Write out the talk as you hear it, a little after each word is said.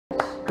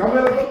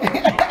kamera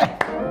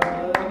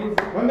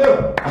Mandela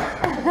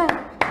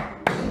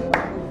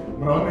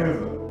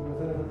Murakoze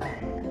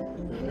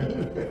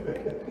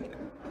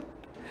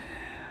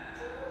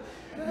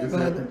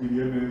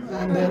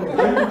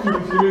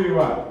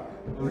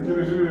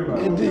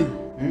Eddy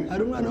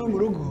ari umwana wo mu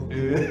rugo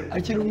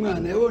akiri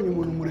umwana yabonye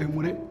umuntu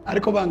muremure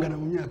ariko bangana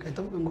mu myaka ahita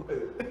avuga ngo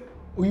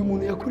uyu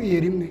muntu yakuriye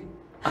rimwe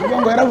avuga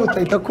ngo yaravutse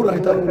ahita akura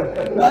ahita avuga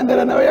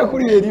Mandela nawe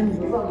yakuriye rimwe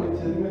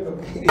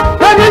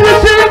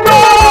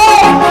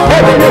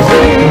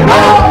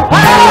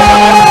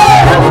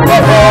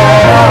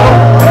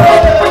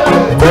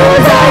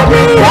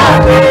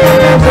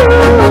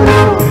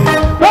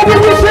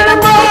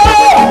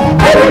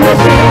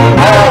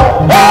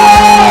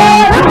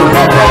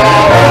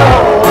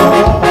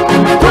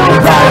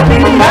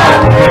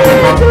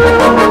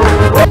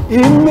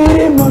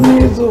imirimo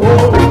myiza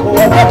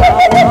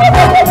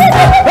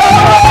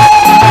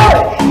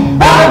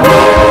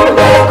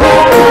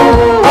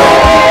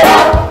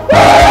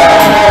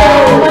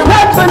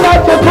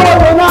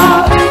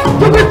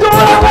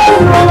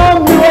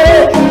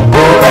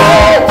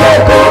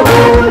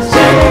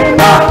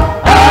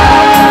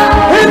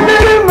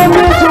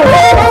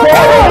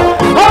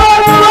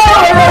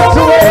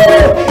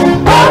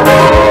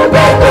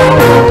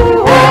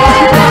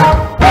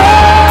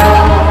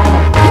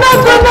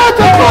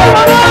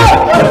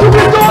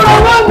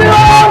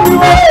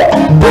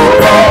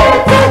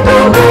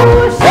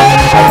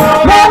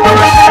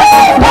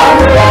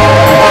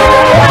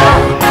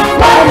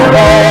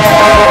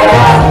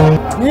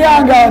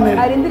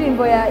hari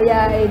indirimbo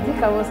ya Eddy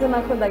KAMOSO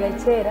nakundaga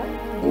kera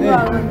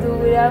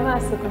duburira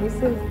amaso ku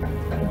misozi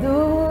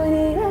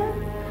duburira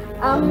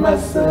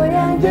amaso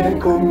yanjye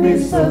ku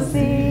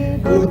misozi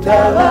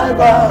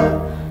gutabarwa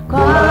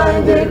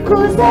kwanjye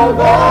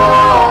kuzaba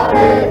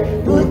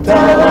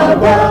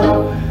gutabarwa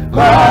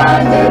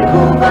kwanjye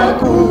kuva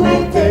ku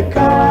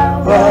Uwiteka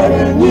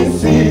waremye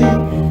isi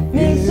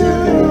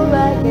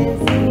n'izuba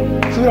ry'isi.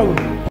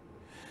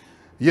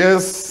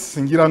 Yes,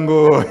 ngira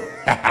ngo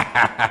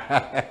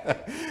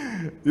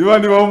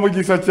Ibani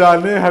bamugisha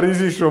cyane hari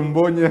ijisho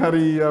mbonye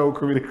hariya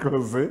uko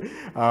birikoze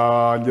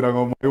ngira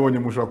ngo mubonye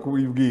mushaka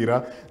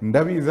kubibwira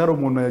ndabizi hari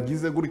umuntu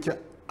yagize gutya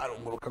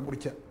arunguruka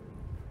gutya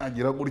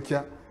agira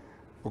gutya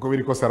uko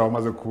birikose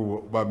aramaze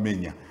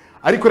kubamenya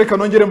ariko reka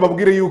nongere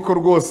mbabwire yuko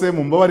rwose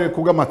mu mbabare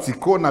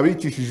kubw'amatsiko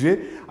nabicishije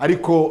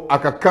ariko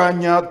aka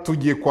kanya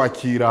tugiye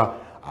kwakira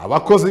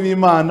abakozi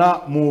b'Imana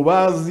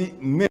mubazi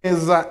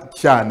neza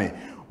cyane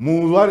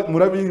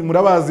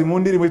murabazi mu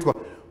ndirimbo yitwa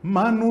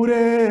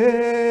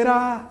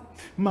Manurera,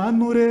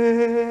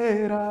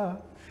 Manurera,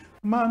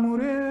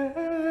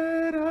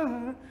 Manurera,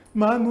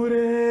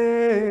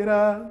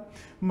 Manurera,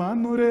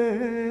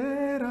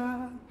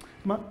 Manurera,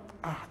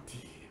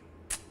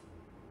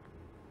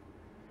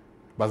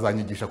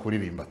 bazanyigisha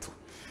kuririmba tu.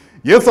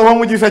 Yesu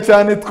abamugisha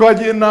cyane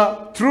twagiye na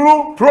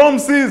True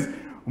Promises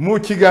mu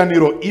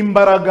kiganiro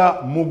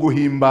Imbaraga mu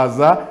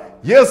guhimbaza.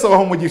 Yesu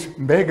abamugisha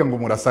mbega ngo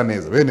murasa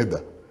neza bene da.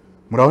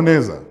 Muraho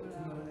neza?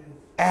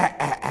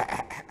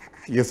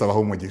 Yesu abaho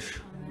umugisha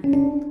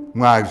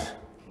mwaje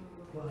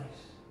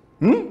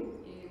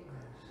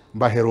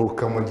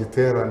mbaheruka mu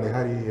giterane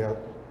hariya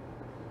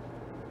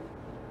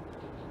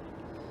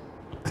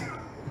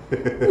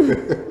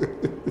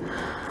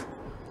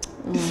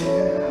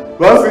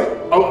basi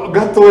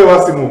gato we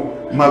basi mu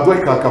madwa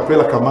ka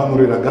kapela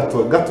kamanurira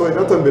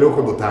gato mbere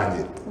yuko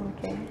dutangira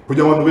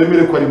kugira ngo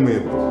bemere ko ari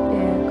mwebwe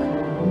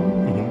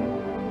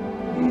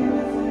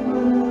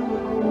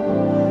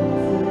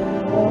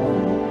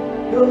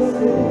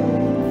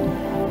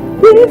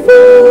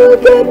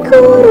bivuge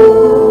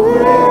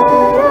kuruhera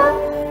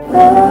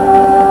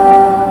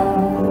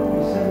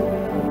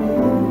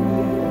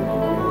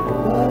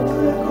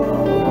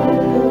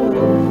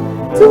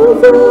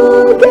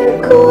tuvuge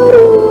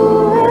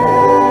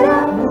kuruhera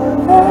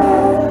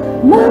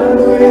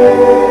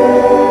Manurera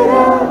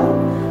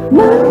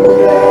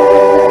Manurera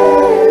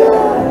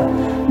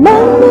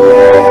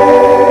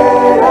Manurera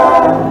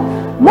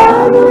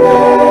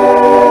Manurera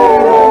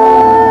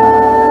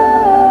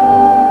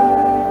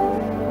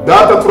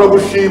Data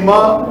turagushima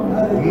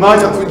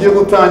umwanya tugiye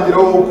gutangira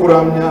wo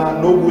kuramya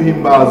no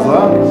guhimbaza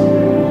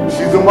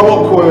shize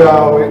amaboko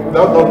yawe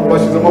data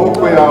bashize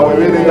amaboko yawe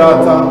bene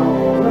data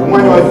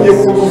umwanya wagiye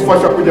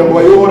kudufasha kugira ngo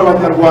bayobore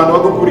abanyarwanda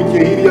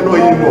badukurikiye hirya no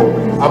hino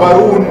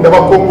abarundi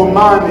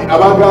abakongomani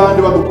abagande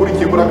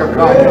badukurikiye muri aka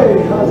kanya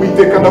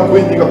Uwiteka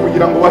ndakwinginga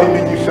kugira ngo bahe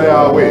imigisha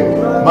yawe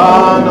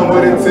Mana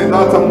mweretse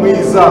data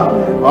mwiza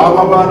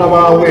aba bana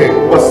bawe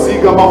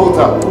basiga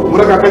amavuta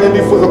muri aka kanya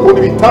nifuza kubona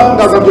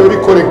ibitangaza byawe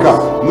bikoreka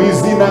mu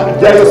izina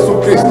rya Yesu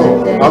Kristo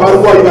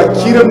abarwayi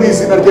bakire mu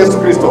izina rya Yesu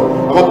Kristo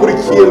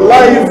abakurikiye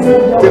live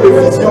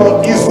televiziyo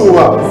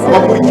Izuba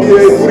abakurikiye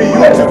kuri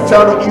YouTube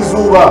channel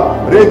Izuba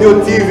Radio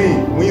TV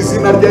mu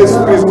izina rya Yesu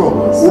Kristo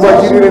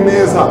ubagirire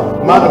neza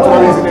Mana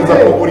turabizi neza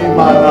ko uri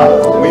Imana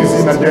mu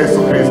izina rya Yesu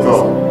Kristo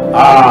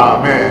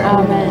amen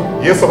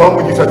Yesu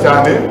abamugisha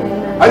cyane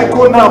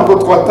ariko ntabwo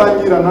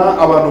twatangirana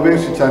abantu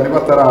benshi cyane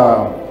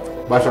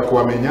batarabasha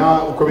kubamenya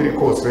uko biri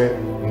kose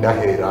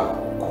ndahera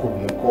ku kuba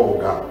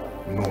umukobwa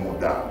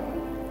n'umudamu.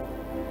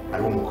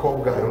 Ari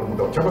umukobwa ari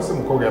umudamu cyangwa se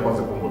umukobwa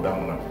yamaze kuba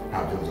umudamu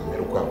ntabyo nzi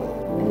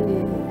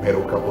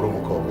mperuka uri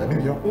umukobwa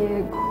nibyo?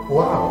 Yego.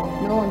 Wow.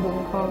 N'ubundi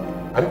umukobwa.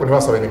 Ariko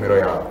ntibasabe nimero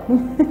yawe.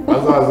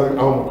 Bazaze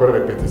aho mukora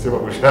repetition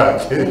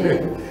bagushake.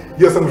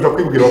 Yose muja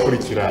kwibwira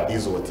bakurikira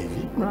Izuba TV.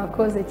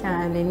 Murakoze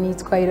cyane.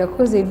 Nitwa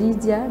Irakoze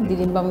Lydia,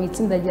 ndirimba mu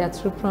itsinda rya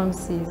True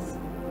Promises.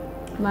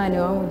 Mane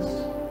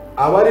wamugisha.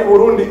 Abari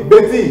Burundi,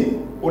 Betty,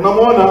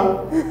 unamwona?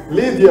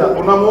 Lydia,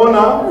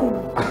 unamwona?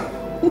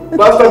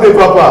 Pastor de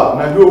Papa,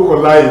 najua uko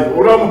live.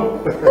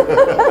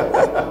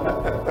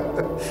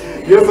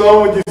 Yesu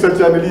wamugisha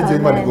cyane Lydia,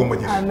 Imana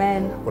igumugisha.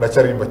 Amen.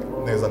 Uracyaririmba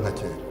neza nka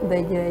kera.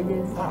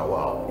 Ndagerageza. Ah,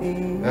 wow.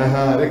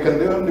 Aha, reka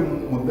ndeba ndi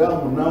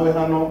mudamu nawe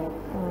hano.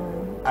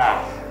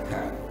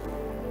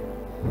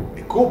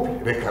 Ni couple,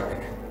 reka.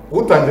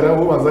 Utangira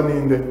ubaza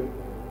ninde?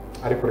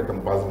 Ariko reka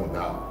mubaze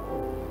umudamu.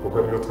 Kuko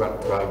rero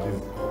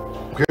twagize.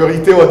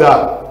 Priorité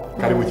oda.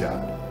 Karibu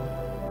cyane.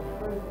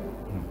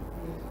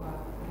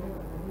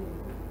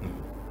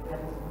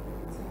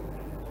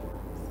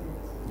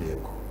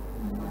 Yego.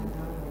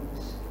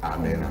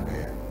 Amen,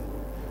 amen.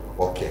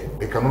 Okay,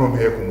 reka none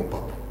mpeye ku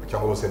mupapa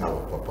cyangwa bose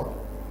n'aba papa.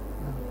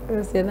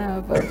 Bose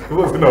n'aba papa.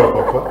 Bose n'aba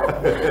papa.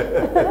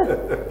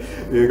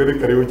 Yego ni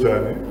karibu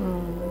cyane.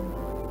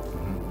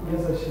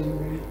 Yesu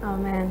ashimwe.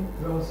 Amen.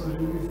 Turabasoje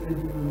mu izina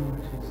ry'Imana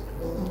yacu Yesu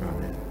Kristo.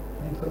 Amen.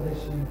 Nitwa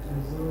Ndashimye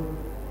Trezor,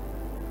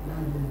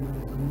 nanjye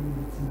nitwa muri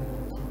iri tsinda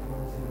rya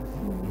Kubifuza.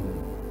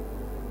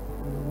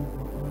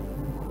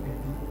 Nitwa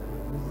Eddy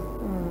KAMOSO.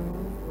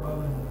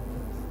 W'abana batatu.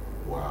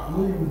 Wow.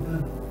 N'uyu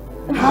mudamu.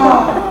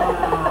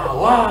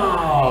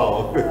 Wow.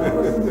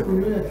 Abasinze ku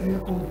biro yatinye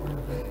kumva.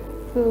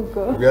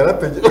 Suko.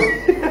 Bwarategeye.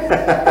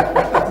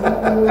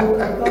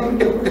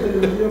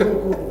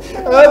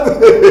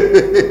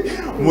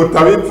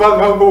 Mutabipfa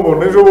nkango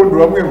ubona ejo bundi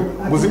bamwe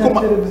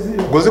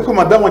muzi ko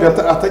madamu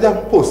atajya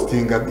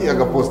postinga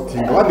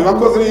agapostinga abandi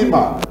bakozi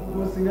b'Imana.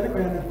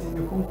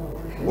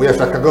 We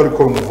yashakaga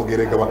ariko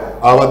umuvugerega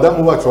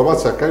abadamu bacu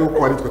babashaka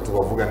yuko ari twe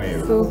tubavuga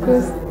neza.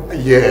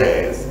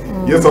 Yes.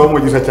 Yesu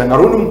abamugisha cyane.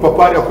 Ari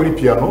umupapa ari kuri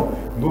piano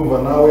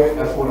ndumva nawe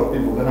ashobora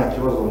kwivuga nta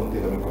kibazo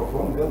mutega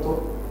microphone gato.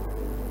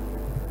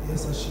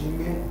 Yesu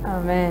ashimwe.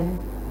 Amen.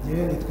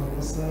 Yewe nitwa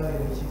Musa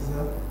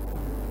Irakiza.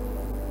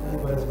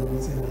 Nabarizwa mu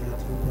itsinda rya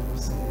True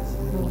Promises,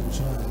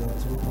 umucuranga wa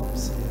True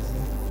Promises.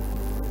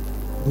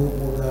 Ndi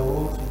umugabo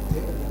mfite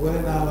umugore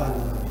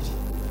n'abana babiri.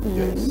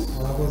 Yes.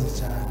 Murakoze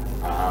cyane.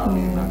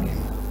 Amen. Amen.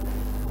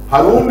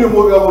 Hari undi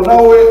mugabo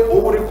nawe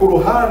uba uri ku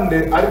ruhande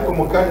ariko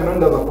mu kanya none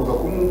ndaza kuza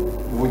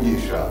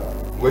kumuvugisha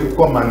ngo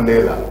yitwa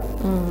Mandela.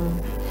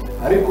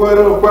 Ariko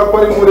rero ko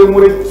ari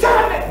muremure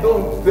cyane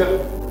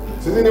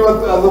sinzi niba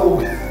aza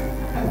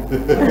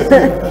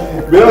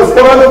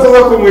birasaba no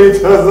tuza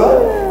kumwicaza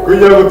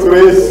kugira ngo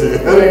tureshye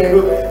ariko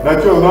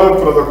nacyo nawe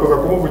turaza kuza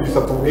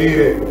kumuvugisha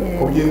tubwire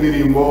ku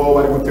by'indirimbo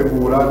bari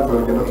gutegura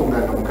turagenda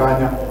tunganya mu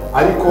kanya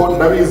ariko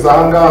ndabizi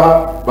ahangaha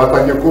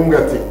batangiye kumbwira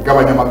ati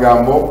gabanya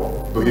amagambo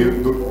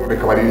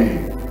reka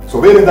baririmbe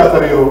so bene data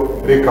rero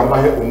reka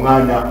mbahe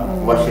umwanya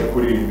ubashe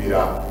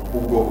kuririmbira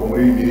ubwoko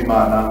muri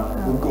Imana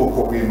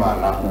ubwoko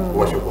bw'Imana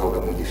ubashe guhabwa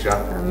umugisha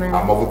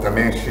amavuta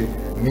menshi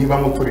niba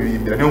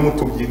muturirimbira niba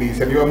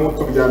mutubyinisha niba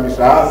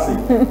muturyamisha hasi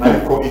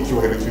ariko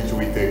icyubahiro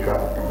cy'Uwiteka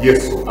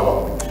Yesu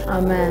abamugisha.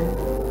 Amen.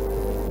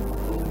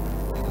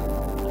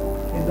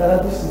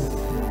 Idaradusize.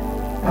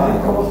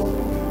 Ariko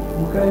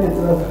mukanya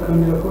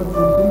turazakomera ko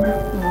turi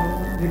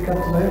reka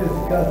tubahereze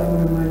ikaze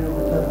muri mwanya wo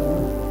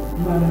gutaramira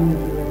Imana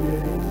n'ibirori.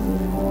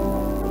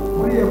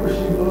 Buriya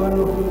gushima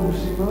abantu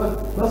gushima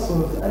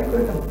basoza ariko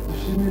reka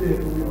dushimire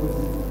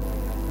ubuyobozi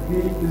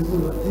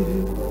bw'Izuba TV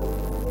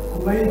ku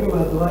mahirwe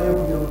baduhaye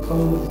kugira ngo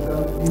twabone ubuzima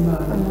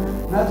bw'Imana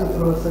natwe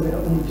turabasabira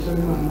umugisha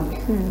w'Imana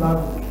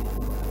bavuge.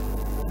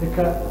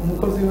 Reka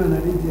umukozi w'Imana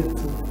Lydia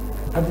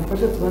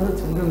adufashe tubanza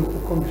tuvuge ngo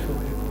uko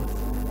mbishoboye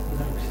rwose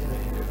nzagushyira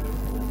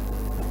hejuru.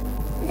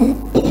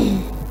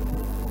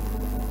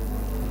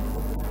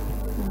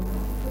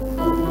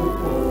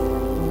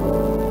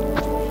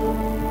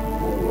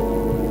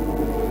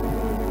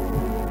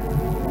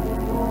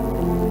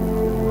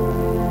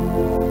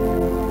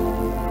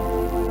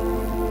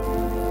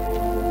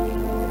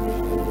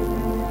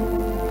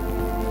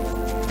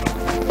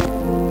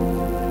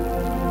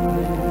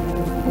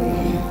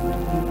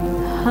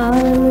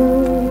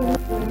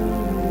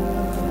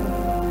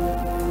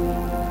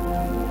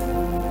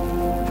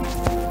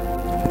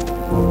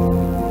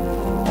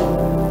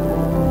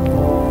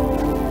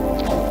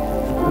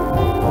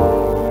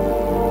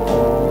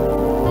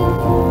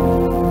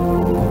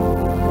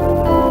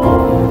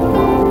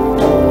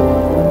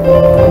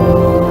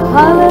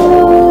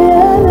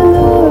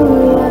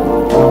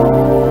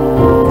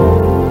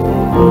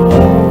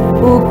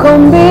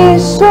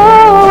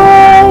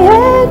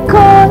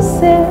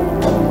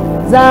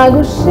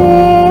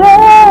 Zagushira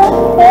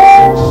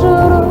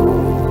hejuru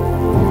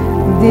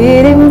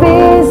ndirimba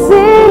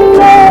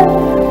izina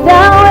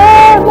ryawe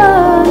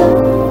Mana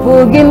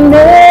vuga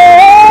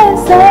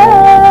ineza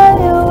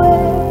yawe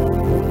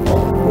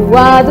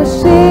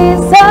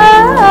wadushiza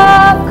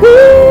ku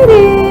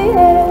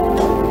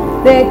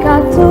reka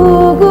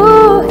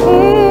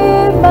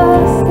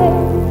tuguhimbaze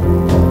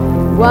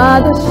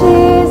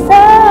wadushize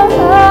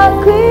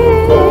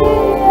ahakwiriye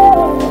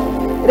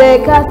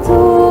reka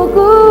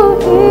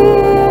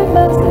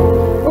tuguhimbaze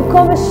uko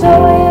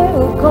mbishoboye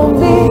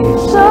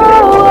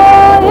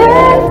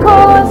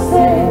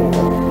kose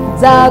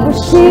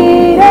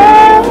nzagushira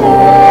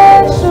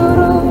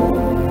hejuru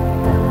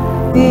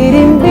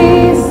ndirimba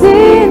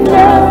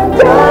izina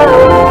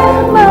ryawe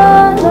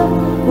mana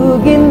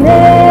vuga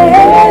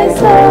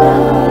ineza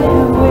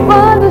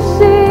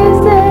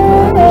wadushize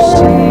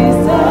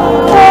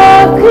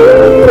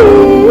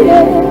ahakwiriye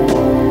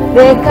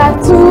reka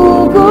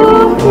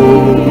tuguhe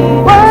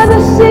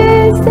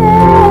wadushize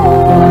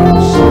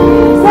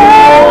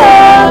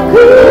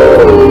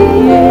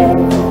ahakwiriye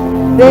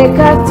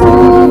reka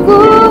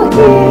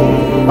tuguhe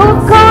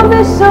uko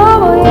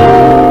mbishoboye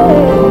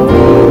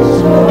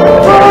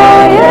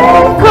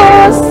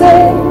kose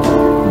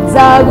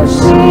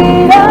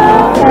nzagushira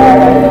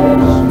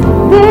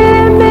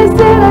ndirimba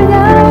izina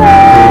ryawe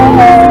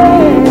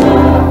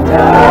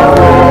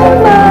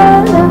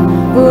mana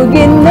vuga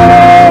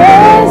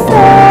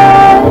ineza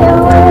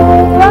yawe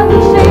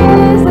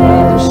wadushize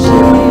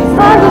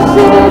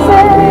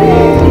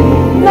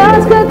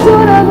natwe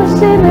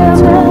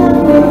turagushimira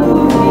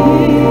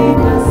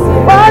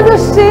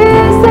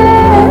wadushize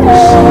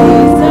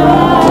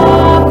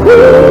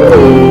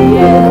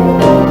akwiriye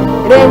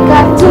reka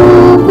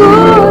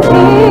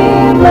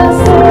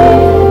tuguhimbaze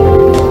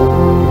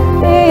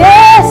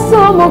Yesu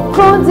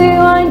umukunzi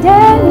wanjye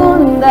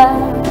nkunda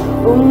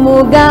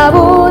umugabo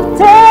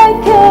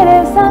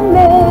utekereza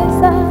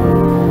neza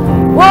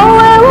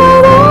wowe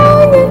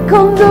wabonye ko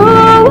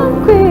nduba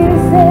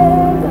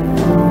kwizera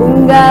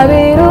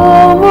ungabira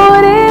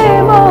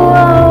umurimo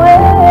wawe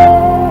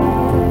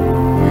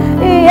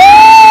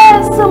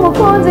Yesu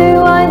umukunzi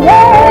wanjye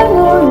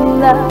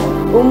nkunda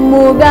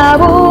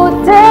umugabo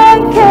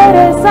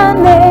utekereza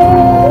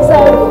neza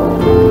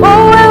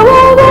wowe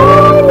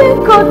wabonye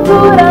ko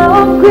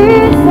turaho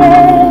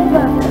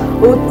kwizera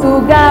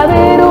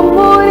utugabira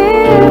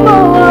umurimo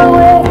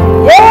wawe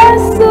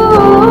Yesu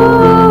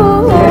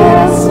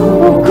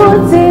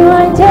umukunzi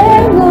wanjye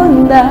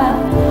nkunda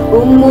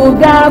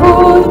umugabo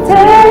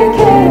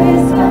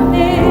utekereza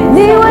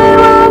niwe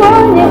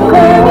wabonye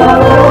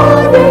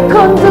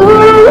ko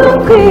nduba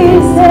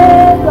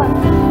kwizera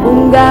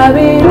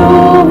ungabira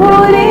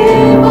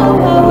umurimo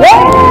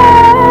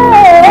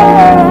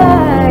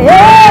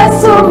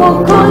Yesu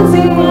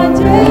umukunzi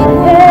wanjye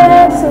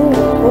Yesu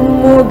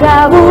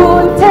umugabo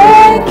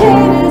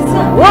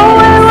utekereza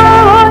wowe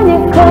wabonye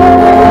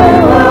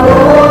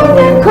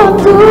ko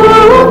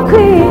nduba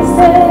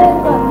kwizera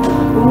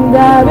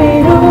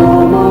ungabira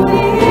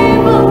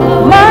umurimo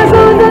maze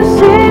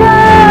udashira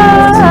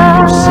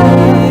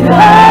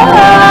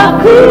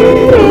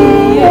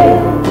akwiriye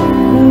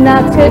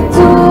natwe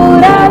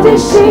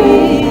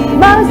turabyishima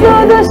maze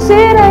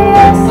udashira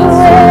Yesu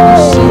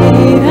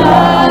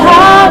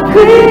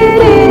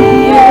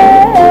akwiriye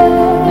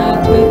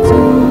natwe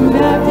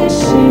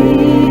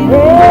turabyishima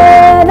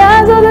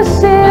maze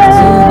udashira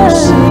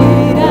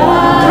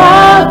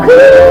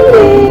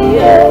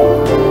akwiriye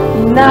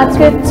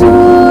natwe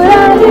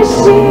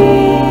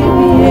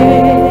turabyishimiye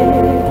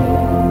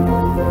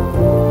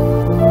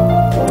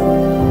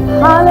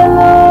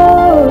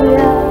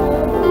Hallelujah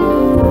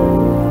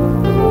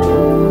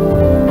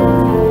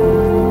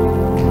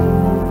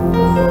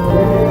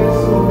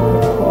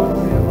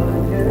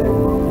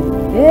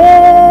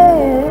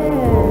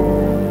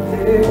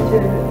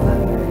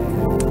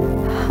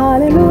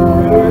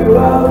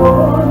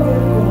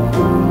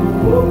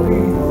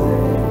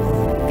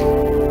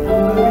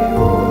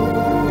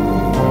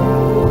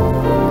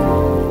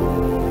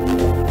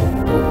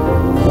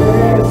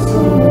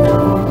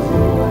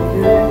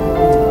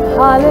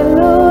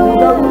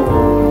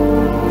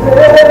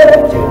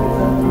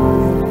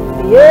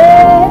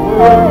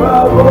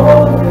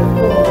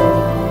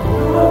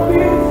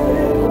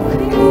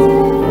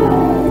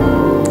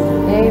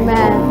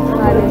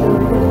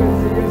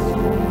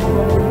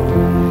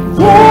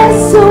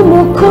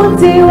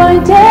umukunzi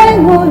wanjye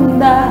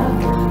nkunda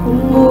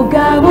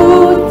umugabo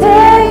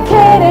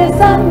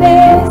utekereza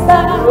neza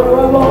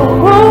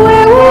wowe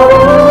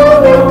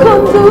wabonye ko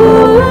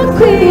nduba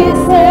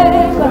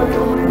kwizera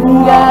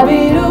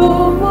ungabira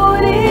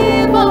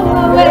umurimo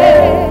wawe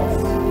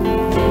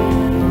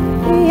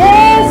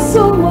Yesu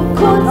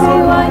umukunzi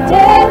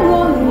wanjye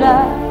nkunda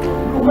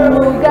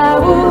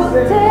umugabo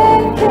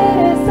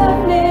utekereza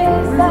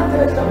neza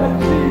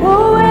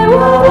wowe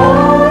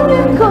wabonye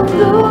ko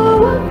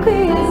nduba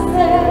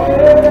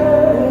kwizera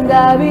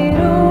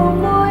ungabira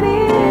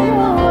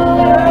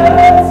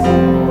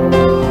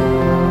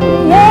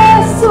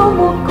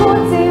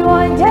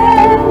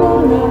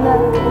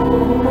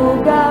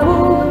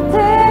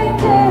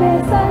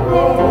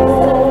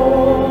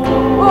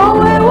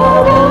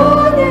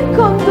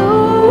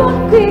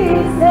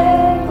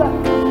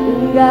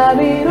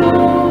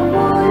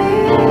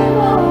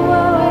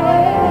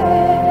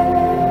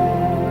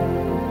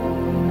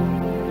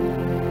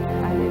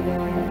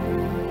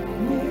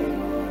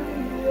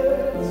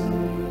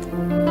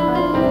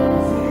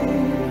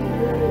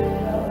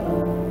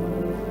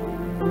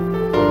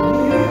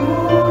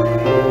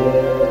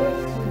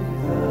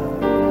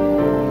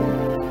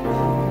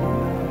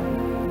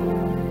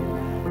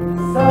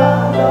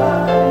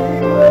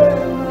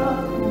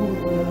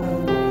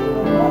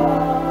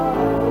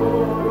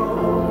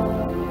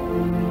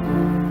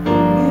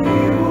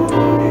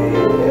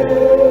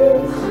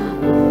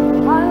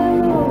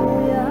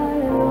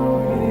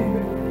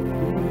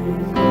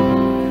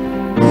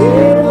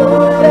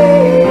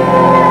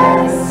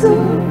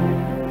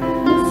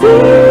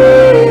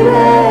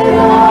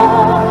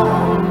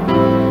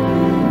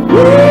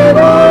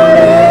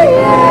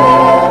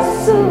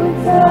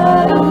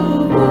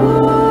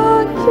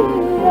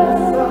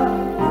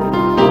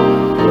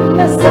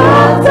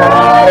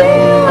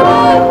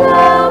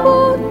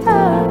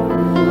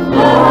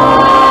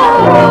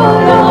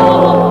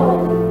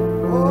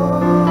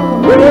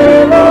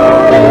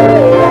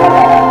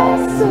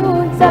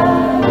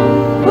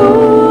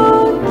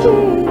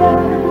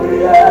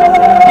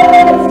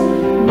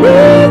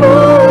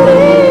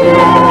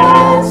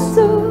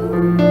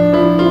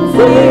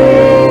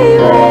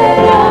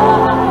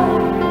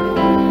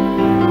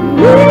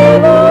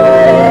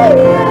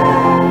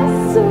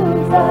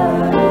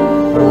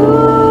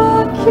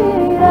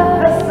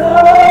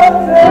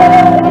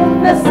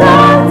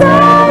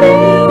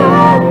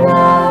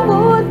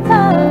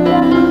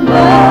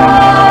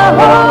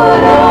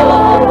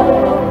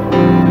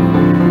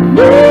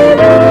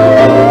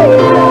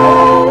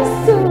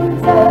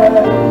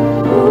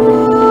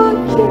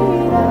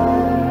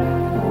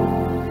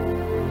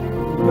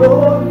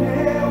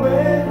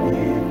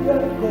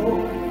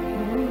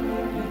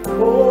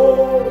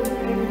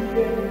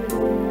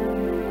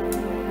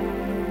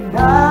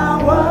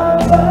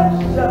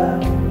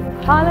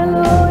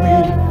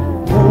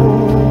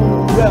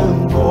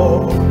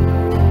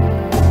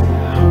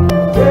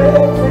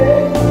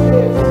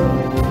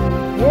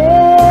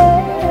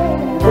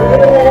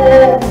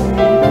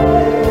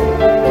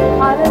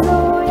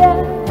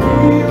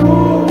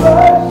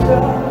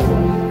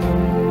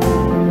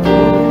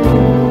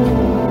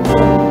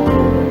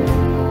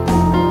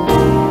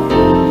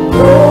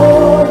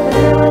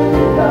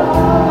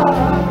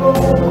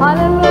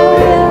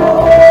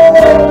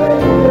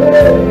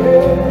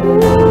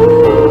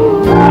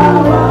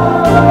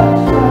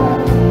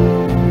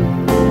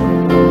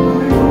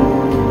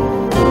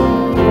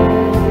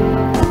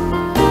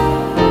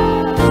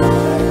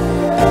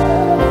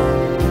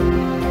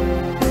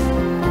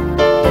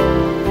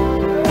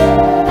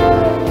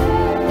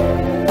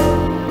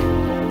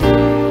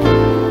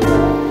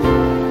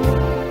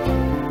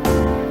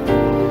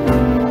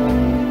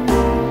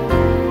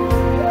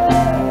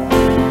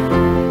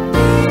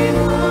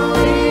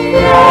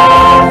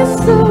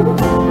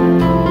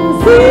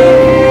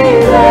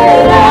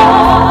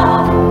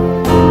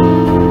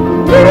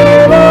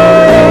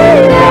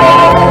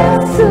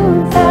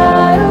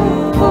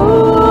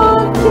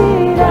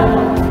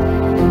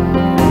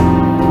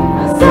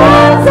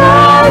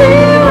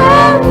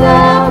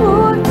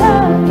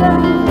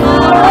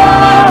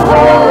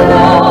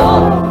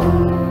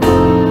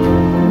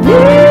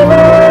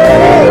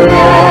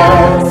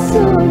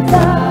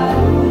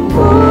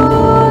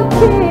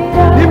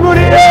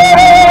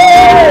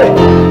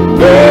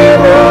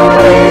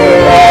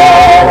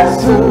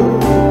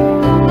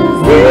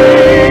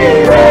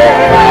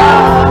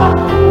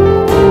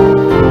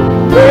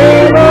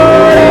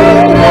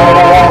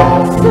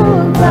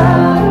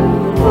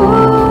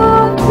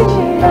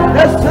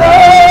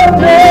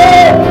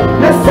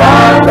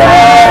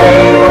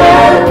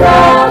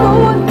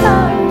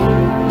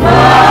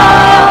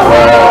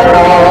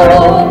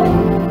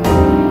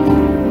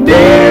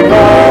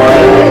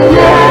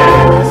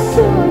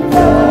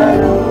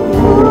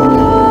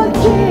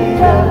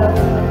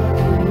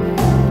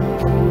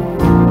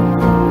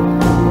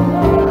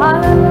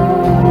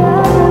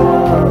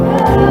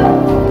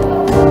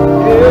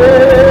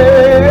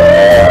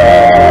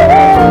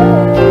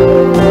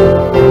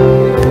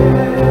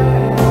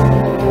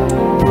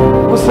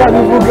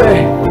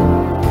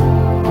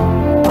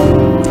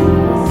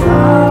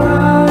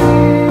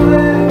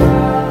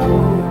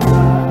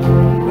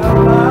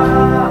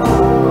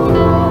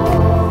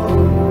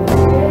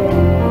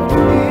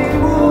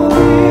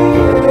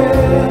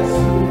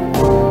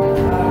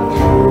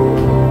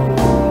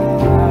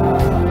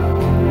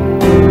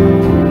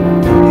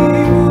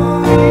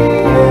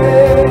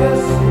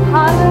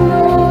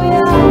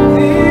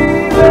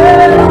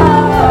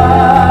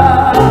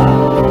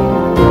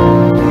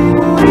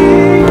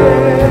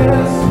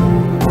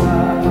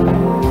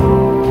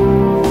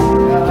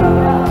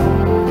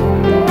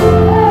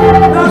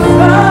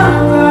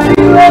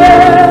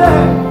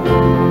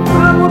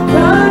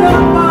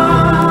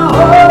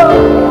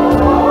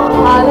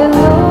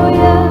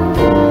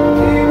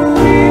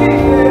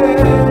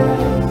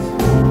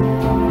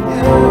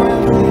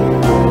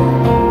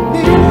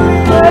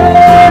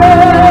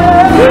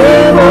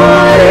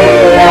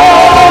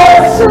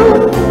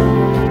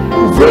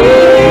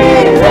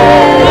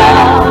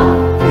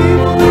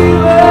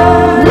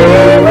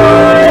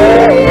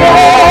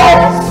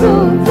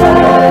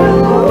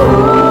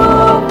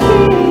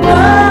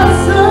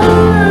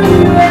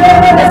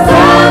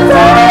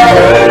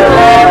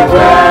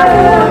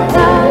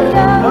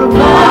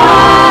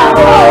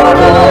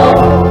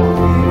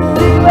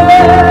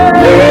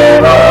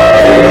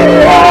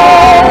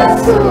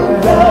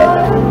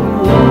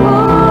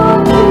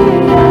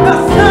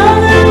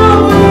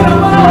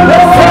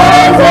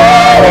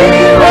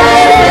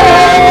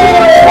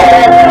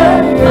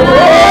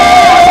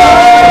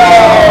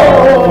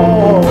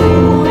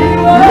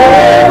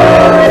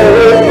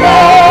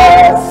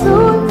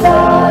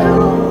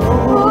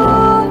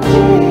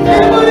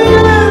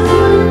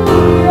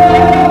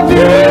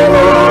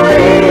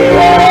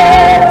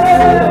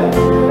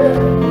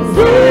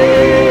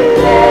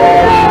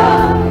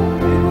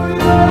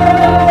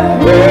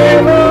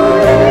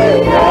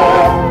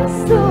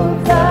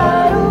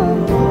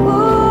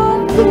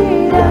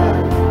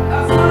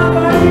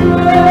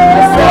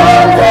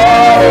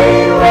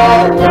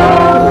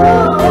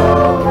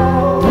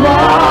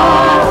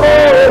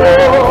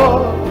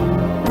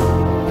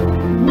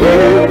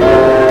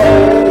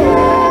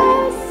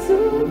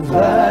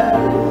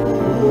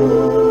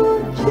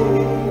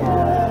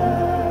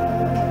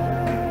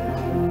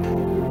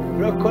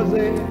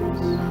urakoze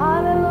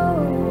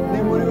ni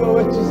muri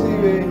wowe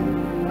tuzibera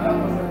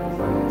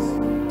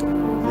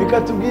reka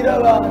tubwire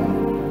abantu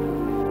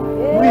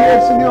muri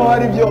Yesu niho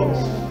hari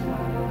byose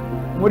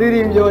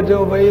muririmbyi wa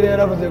Jehova Yire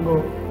yaravuze ngo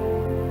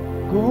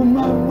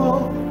gumamo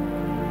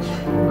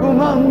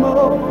gumamo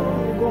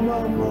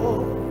gumamo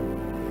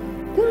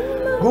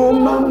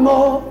gumamo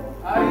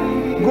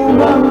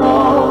gumamo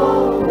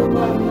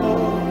gumamo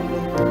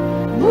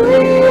muri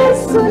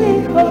Yesu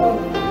niho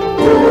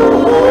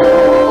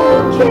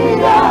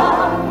turuhukira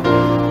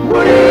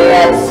muri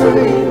Yesu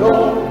niho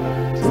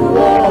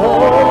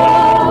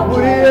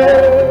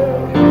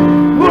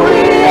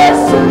muri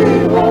Yesu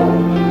niho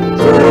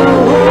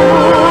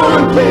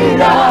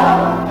turuhukira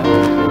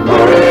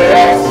muri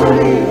Yesu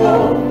niho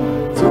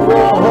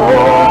gumamo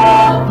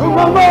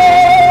gumamo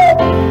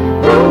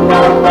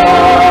gumamo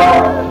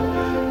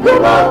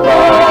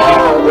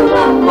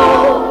gumamo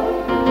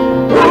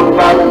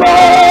gumamo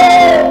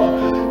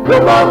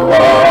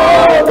gumamo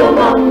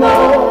gumamo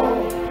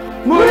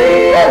muri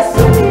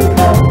Yesu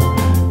niho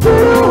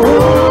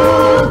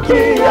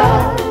turuhukira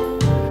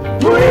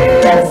muri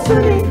Yesu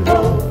niho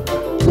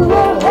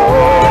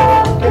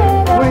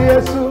turuhukira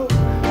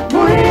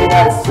muri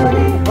Yesu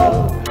niho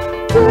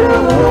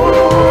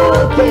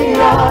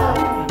turuhukira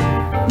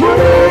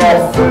muri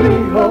Yesu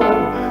niho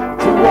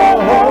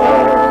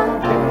turuhukira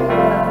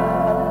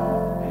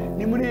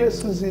ni muri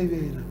Yesu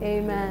uzibera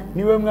amen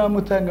niwe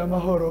mwamutanga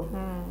amahoro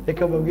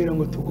reka mbabwire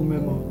ngo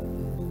tugumemo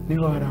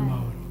niho hari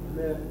amahoro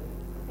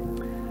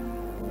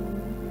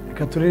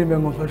reka turirimbe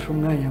ngo mfashe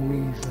umwanya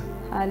mwiza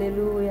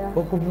haleluya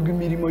wo kuvuga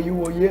imirimo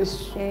y'uwo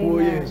Yesu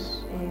uwo Yesu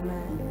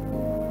amen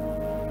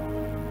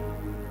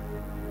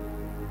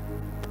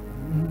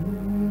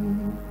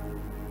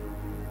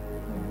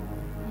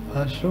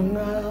mfashe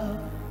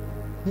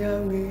umwanya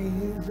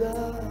mwiza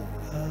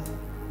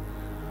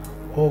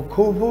wo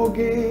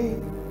kuvuga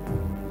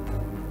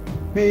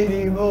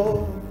imirimo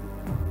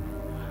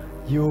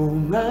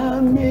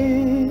y'umwami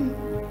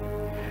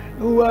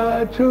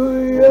wacu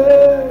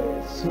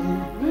Yesu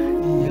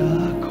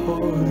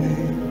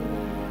yakoreye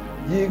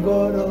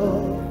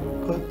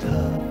igorogota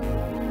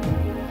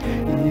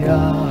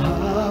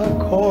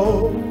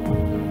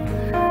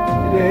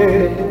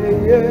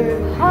yahakoreye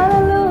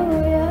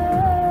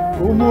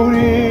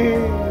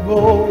umurimo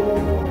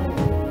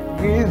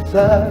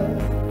mwiza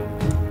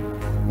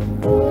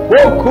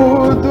wo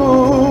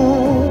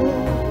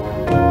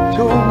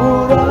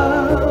kuducungura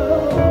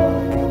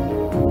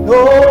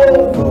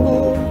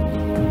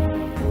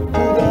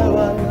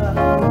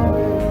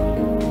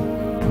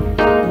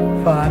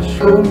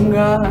mfashe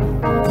umwanya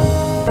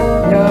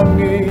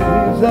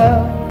mwiza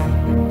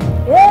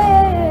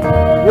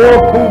wo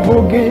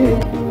kuvuga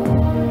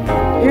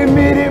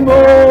imirimo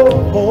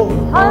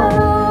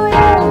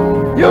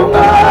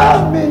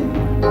y'umwami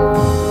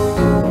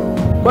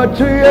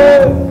wacu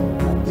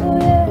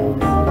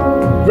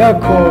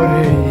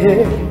yakoreye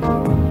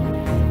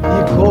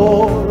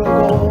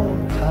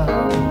igorogota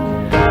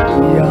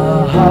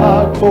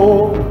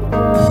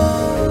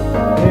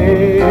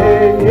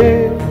yahakoreye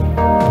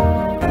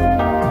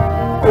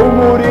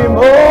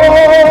umurimo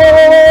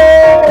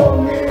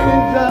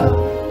mwiza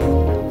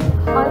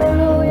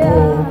wo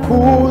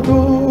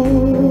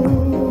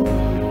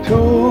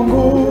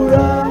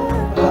kuducungura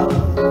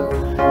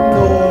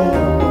no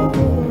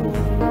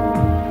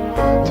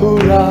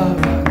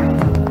turabana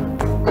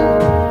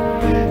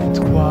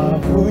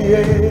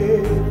twavuye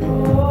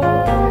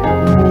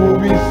mu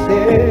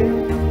bise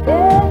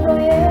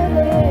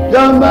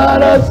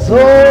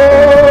by'amaraso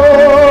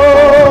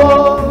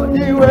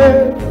iwe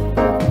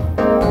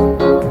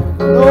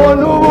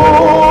none ubu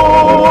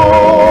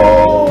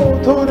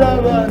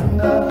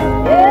turabana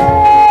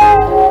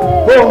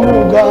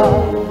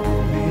umugambi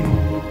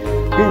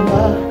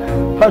w'Imana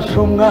fashe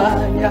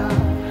umwanya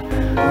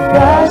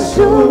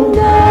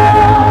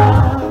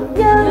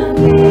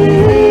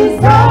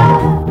mwiza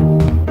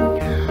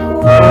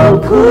wo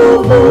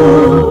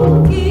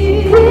kuvuga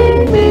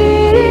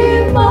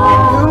imirimo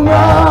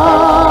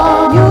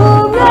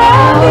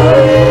y'umwami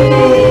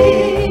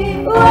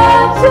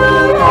wacu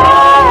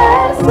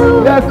Yesu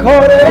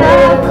yakoreye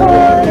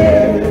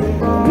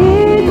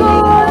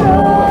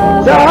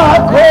igorogota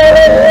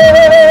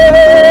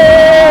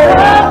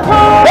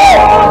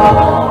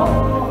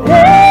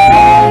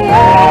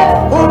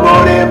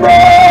umurimo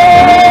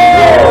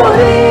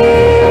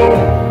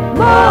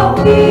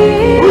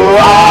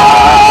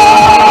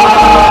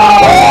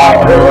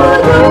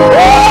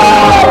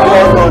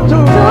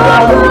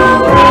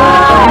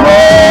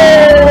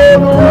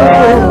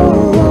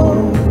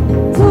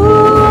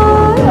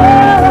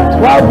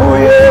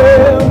twavuye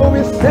mu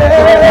bise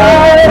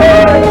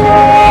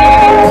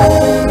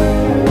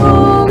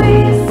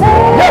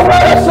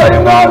y'amaraso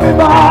y'umwami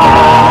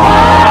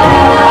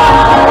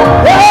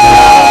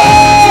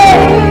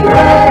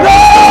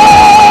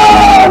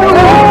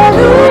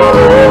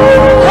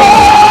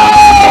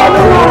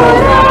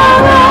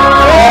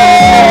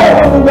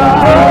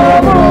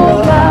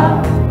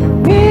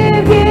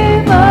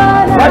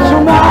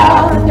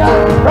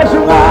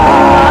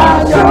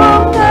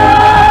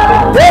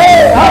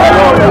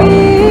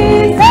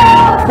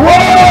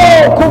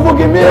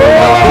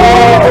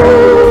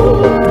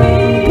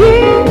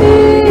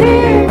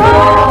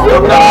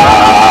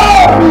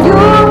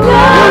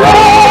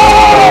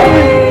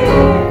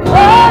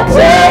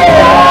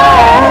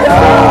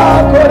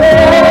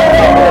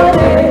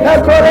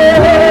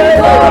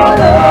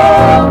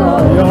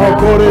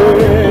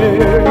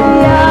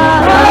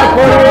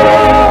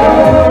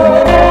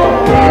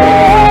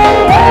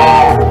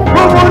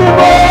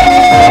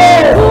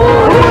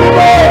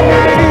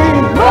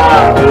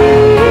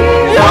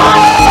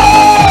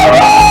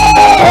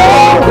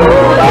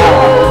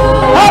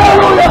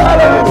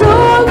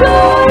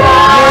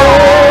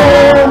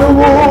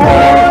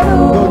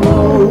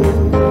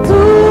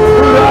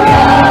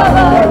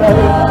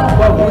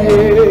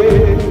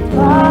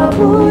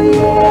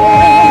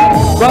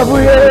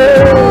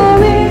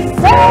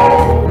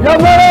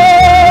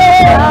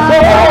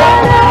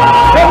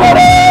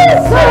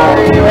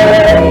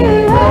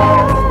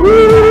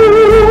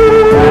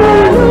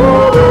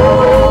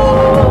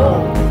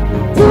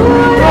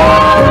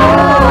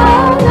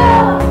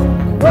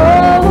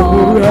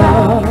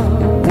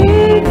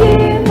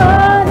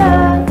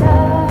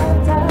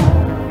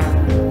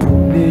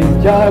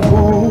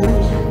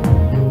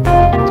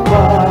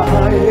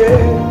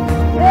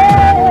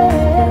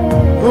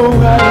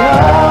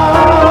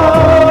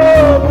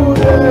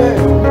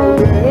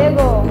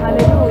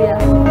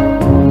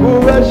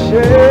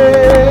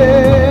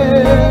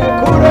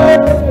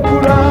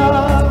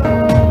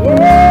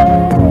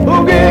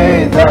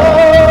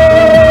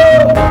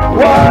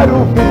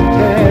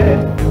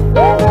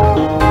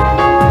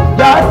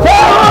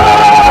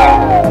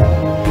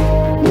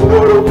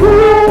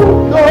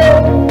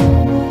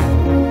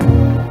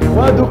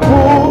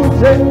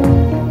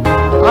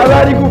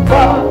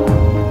gupfa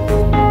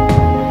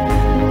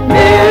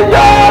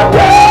nibyo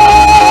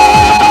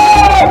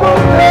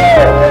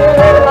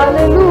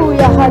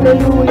Haleluya,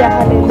 haleluya,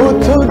 haleluya.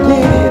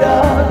 kutugira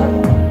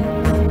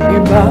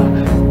imba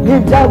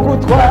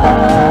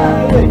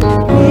ntibyagutwaye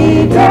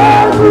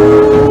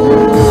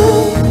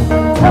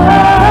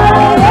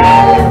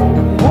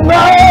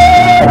umwanya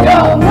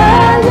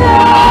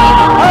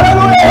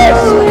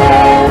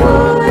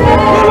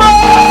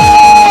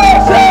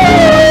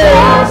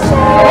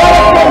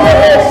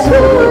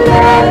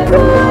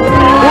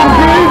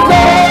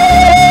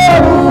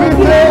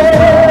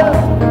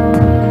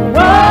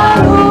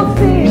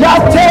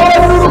yatewe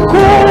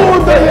n'urukundo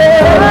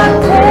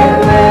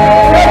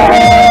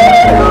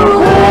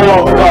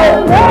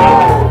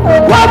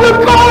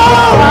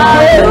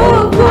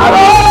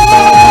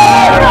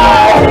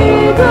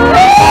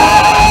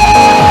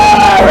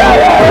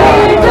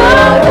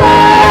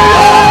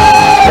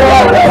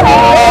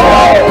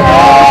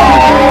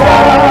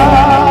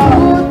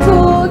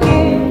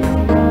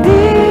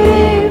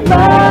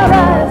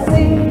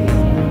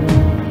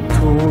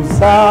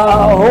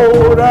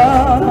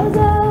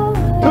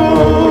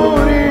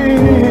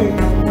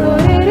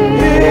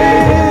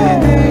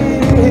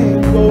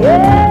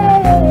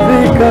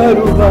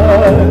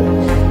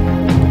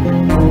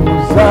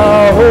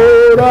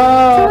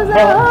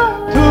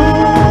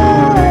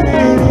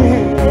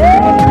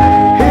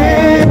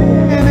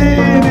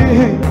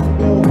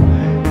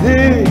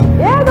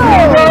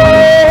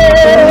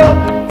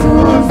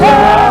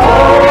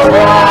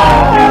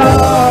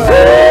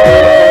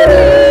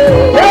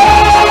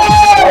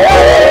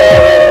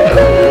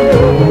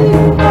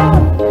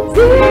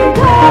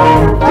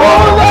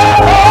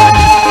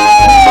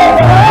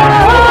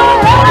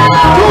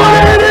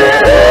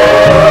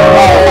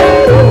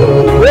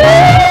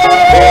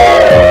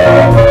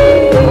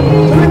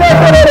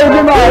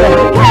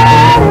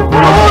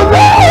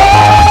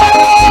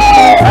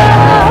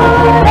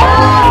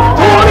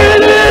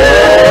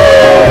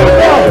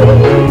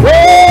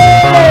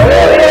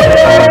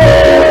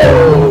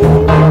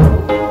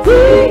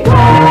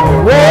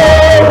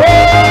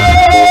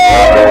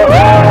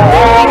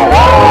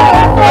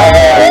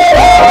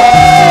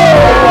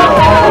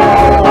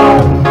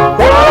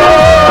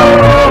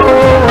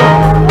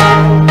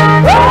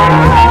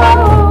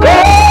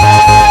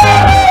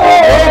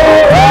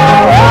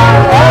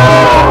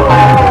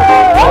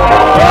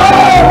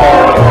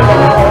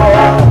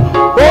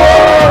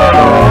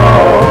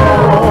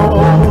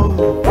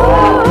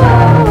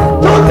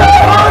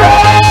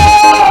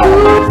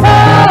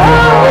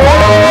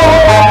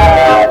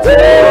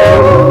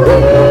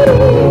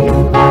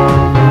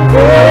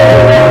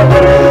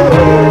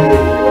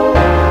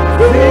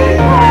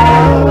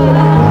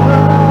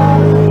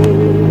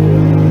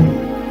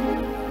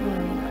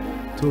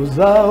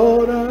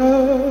tuzahora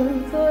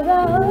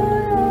tuzahora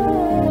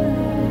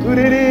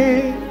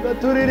turirimba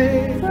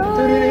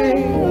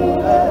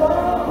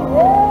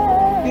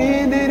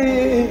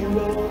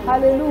indirimbo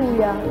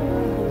Haleluya,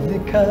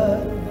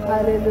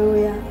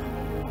 haleluya.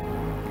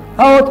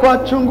 aho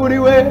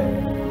twacunguriwe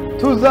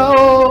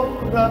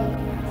tuzahora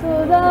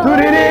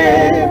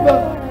turirimba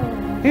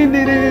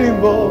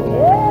indirimbo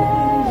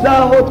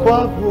zaho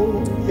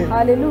twavuye.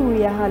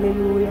 Haleluya,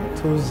 haleluya.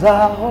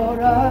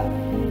 tuzahora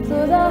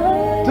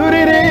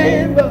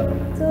turirimba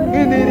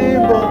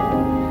indirimbo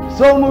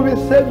zo mu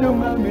bise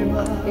by'umwami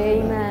Imana.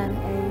 Amen,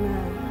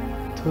 amen.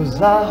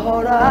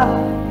 tuzahora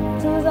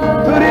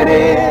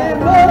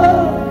turirimba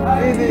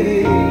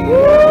indirimbo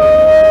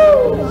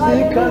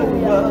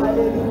zikaruba.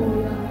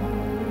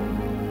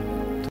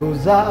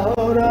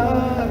 tuzahora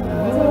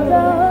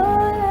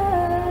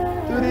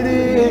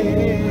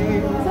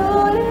turirimba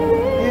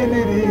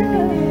indirimbo.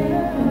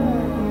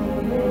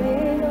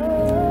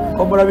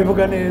 ko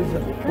murabivuga neza,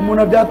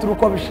 umuntu abyatura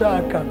uko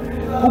abishaka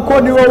kuko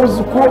ni wowe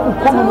uzi uko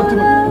mu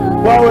mutima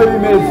wawe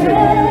bimeze.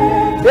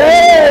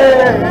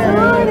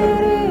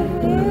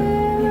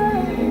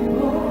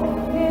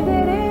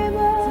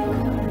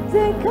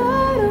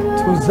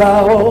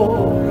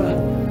 tuzahora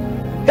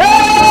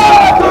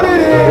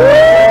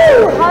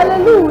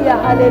Haleluya,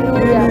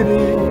 haleluya.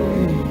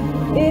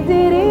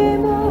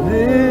 Indirimbo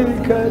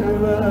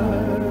zikaruba.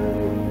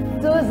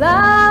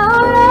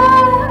 tuzahora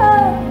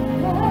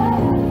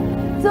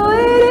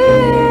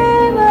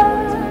turirimba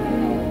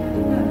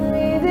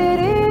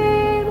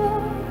indirimbo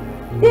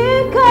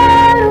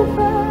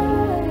ikarufa.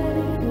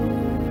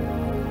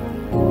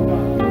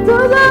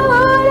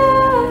 tuzahora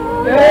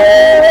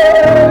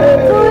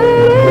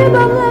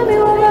turirimba mwami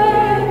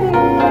w'abami.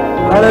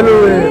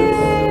 Haleluya.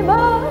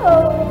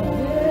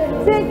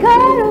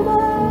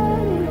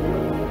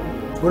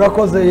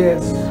 urakoze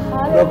Yesu,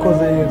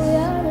 urakoze Yesu.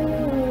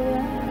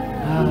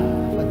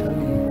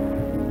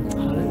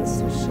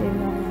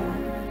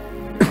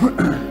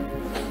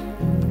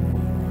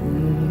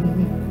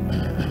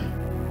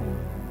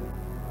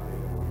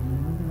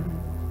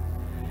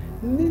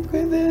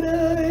 nitwizera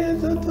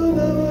Yesu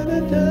tuzabona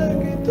cya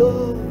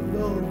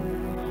gitondo,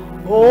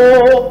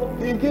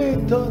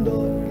 igitondo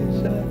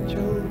gishya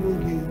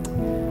cy'ubugingo.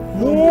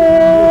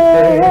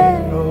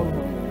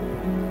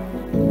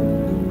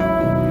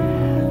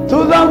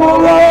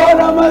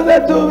 tuzamubona maze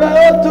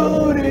tubeho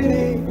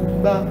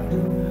turirimba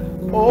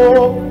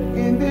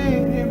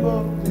indirimbo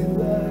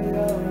nziza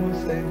ya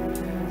Mose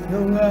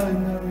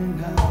n'umwana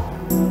w'intama.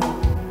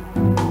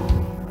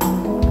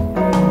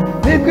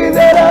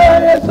 Nitwizera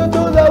Yesu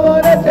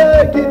tuzabona cya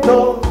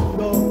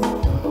gitondo,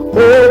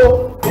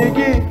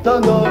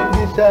 igitondo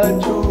gishya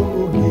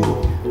cy'ubugiro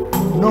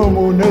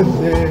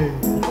n'umunezero.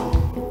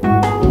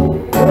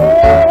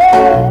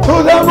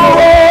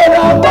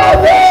 Tuzamubona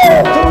maze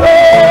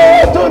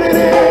tubeho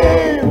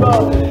turirimba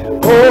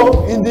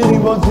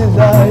indirimbo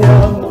nziza ya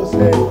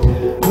Mose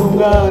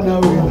n'umwana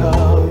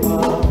w'intama.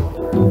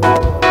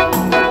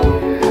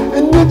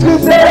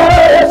 Nitwizera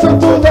Yesu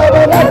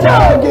tuzabona cya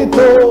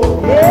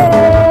gitondo,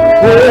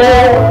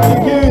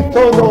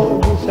 igitondo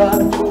gishya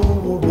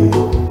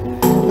cy'ubugiro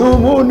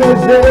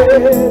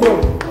n'umunezero.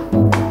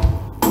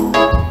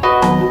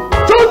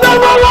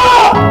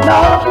 Tuzamubona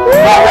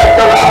maze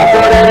tubeho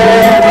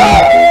turirimba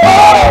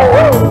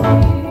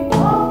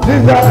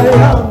nziza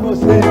ya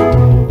Mose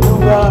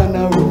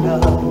n'umwana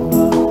w'intama.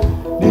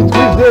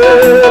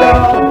 Nitwizera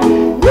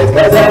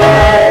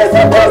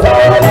Yesu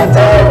tuzabona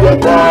cya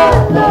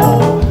gitondo,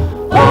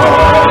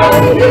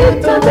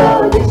 igitondo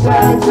gishya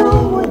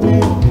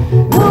cy'ubugiro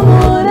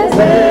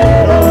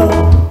n'umunezero.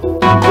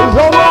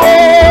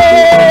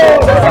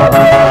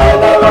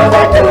 Tuzamubona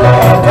maze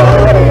tubeho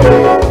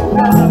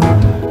turirimba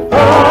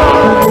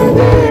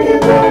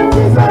indirimbo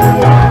nziza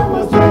ya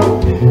Mose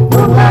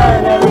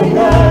n'umwana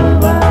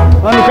w'intama.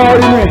 Manuka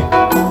rimwe.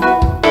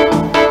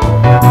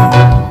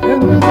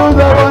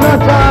 Tuzabona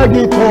cya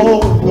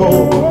gitondo,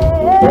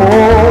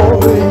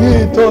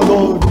 igitondo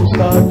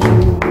gishya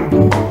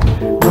cy'ubugiro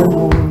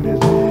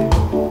n'umunezero.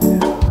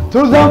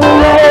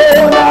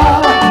 Tuzamubona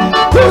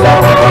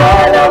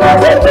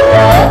maze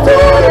tubeho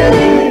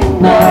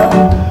turirimba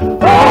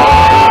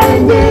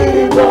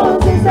indirimbo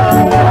nziza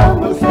ya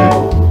Mose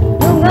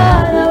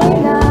n'umwana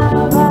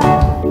w'intama.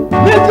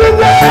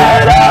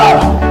 Nitwizera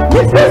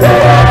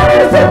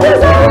Yesu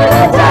tuzabona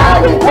cya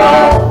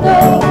gitondo,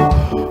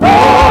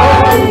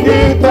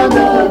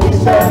 igitondo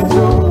gishya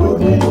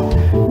cy'ubugiro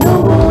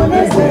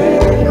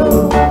n'umunezero.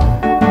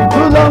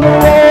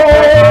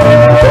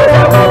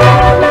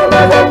 Tuzamubona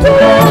maze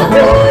tubeho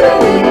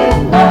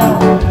turirimba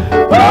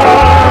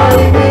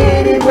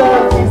indirimbo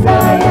nziza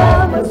ya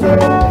Mose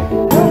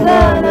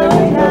n'umwana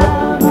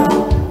w'intama.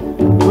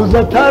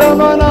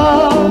 Tuzataramana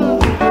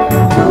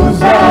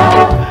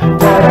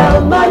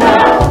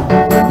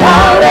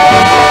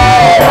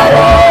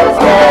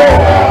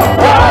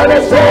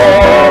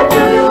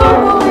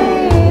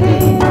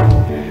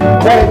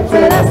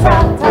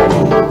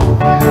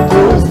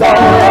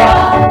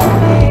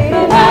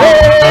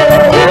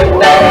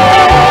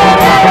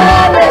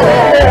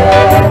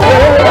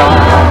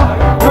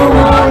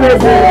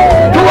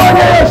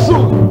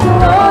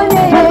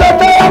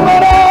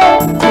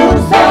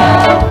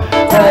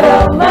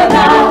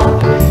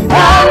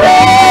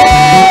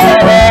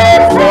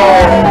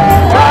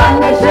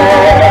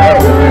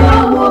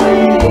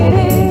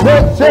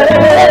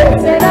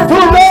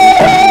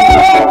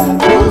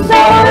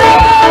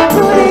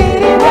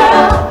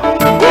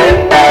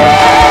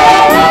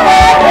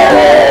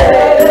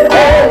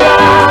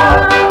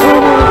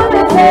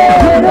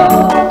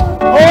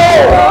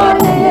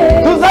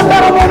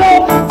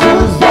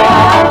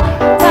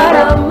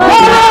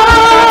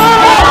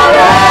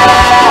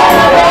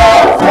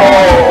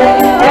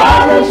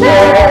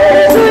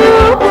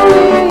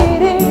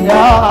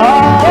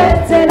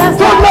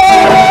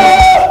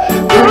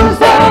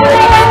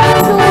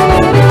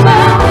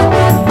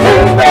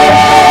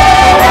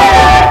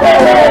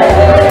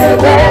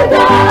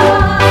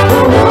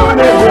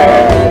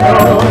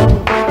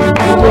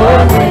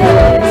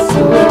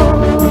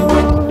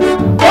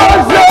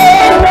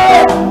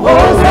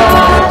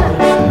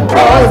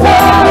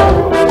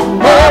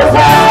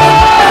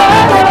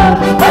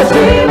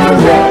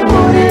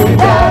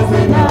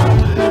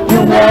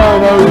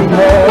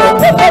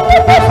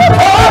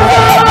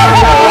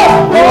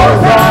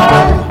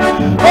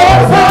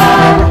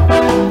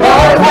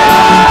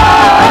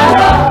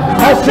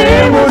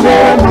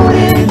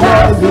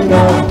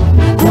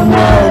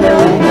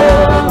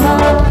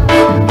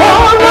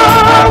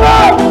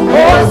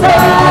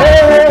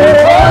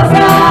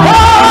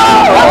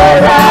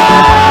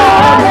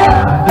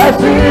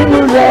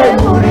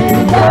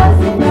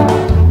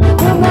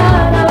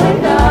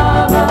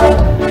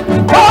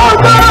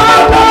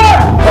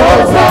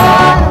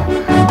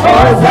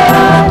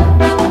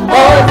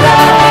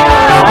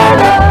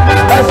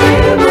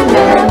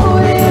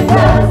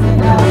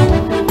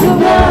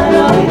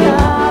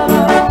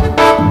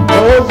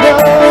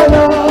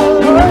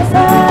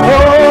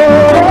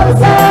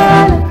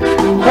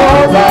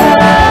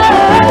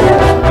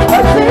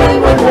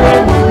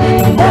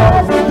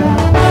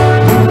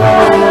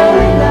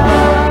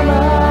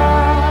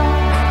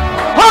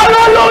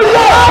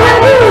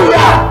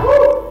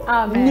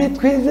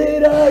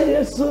nitwizera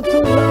Yesu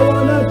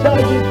tuzabona cya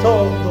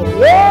gitondo,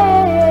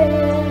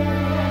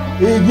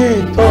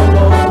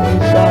 igitondo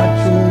gishya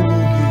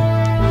cy'ubugiro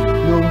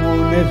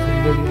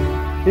n'umunezero.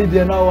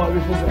 Lydia nawe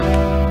wabivuga.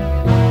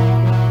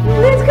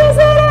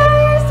 Nitwizera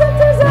Yesu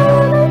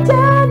tuzabona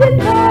cya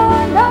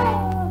gitondo.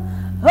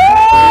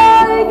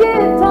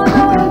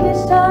 Igitondo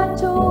gishya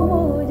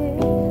cy'umuri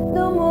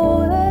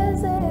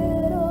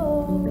n'umunezero.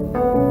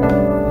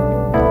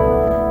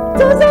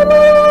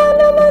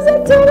 Tuzamubona maze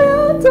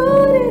tubeho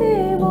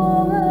turirimba.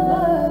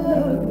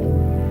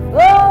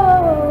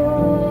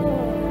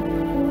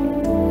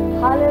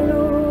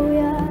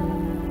 Hallelujah.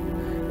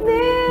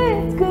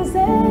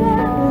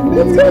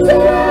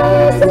 Nitwizera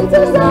Yesu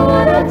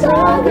tuzabona cya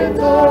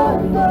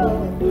gitondo.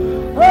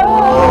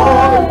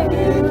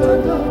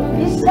 Igitondo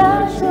gishya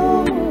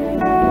cy'umuri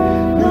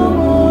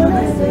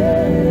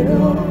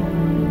n'umunezero.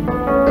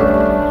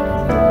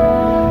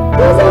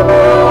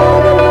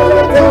 Tuzamubona maze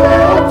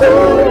tubeho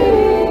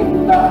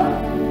turirimba.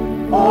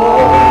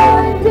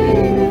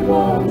 Indirimbo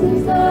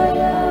nziza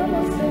ya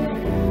Mose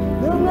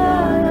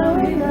n'umwana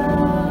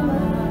w'intama.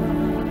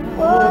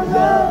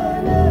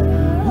 Hosana,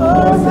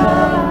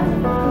 Hosana,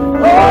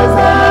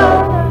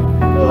 Hosana,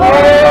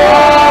 Hosana.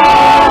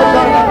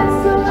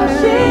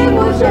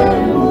 Ashimuje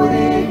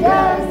muri rya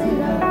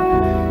zina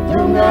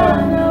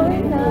ry'umwana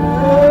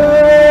w'intama.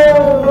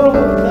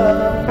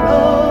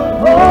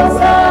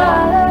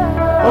 Hosana,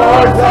 Hosana,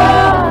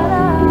 Hosana.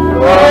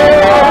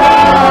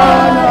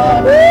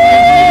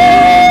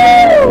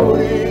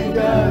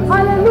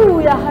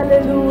 Hallelujah,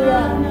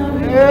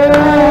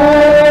 hallelujah.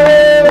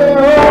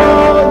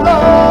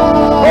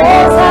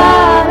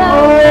 Hosana,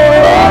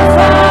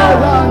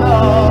 Hosana,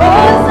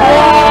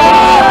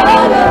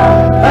 Hosana.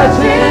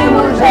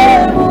 Ashimuje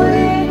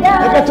muri rya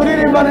Reka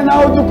turirimbane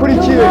nawe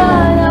dukurikiye.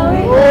 ry'umwana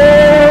w'intama.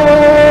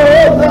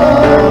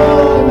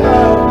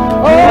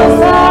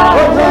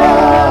 Hosana,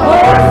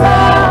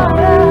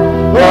 Hosana,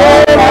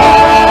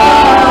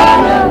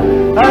 Hosana.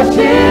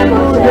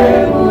 Ashimuje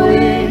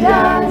muri rya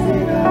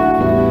zina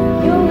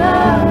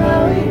ry'umwana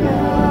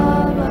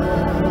w'intama.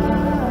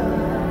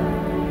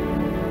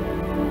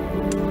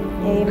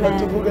 Reka Amen.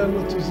 tuvuga ngo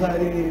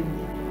tuzaririmba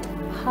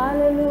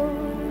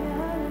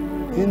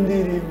Hallelujah.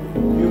 indirimbo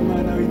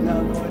y'umwana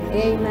w'intama.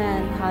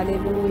 Amen.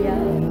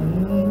 Hallelujah.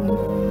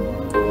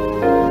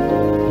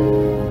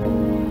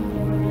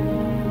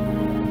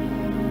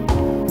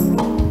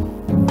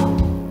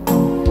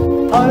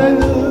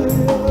 Hallelujah.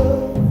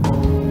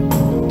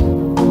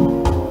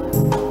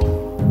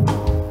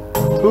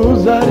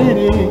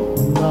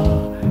 Tuzaririmba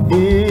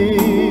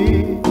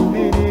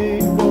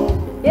indirimbo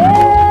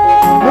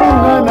Yeah.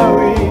 y'umwana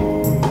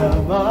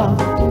w'intama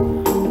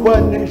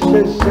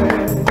wanesheje.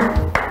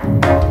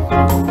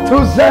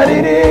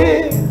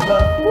 Tuzaririmba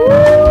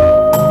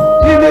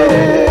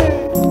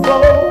indirimbo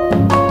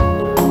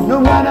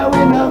y'umwana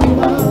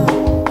w'intama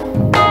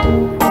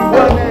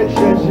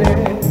wanesheje.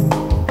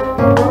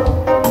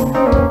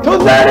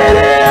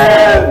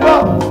 Tuzaririmba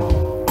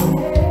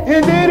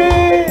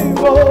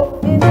indirimbo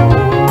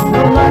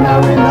y'umwana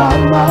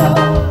w'intama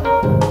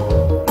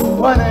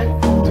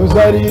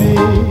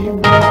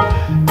tuzaririmba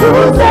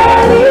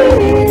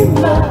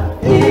Tuzaririmba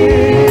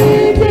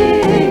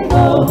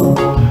indirimbo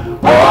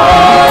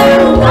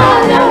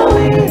y'umwana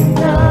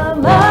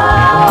w'intama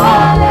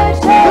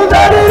wanesheje.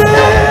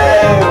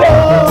 Tuzaririmba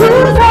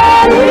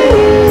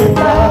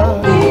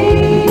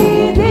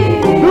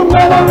indirimbo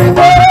y'umwana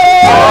w'intama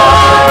y'umwana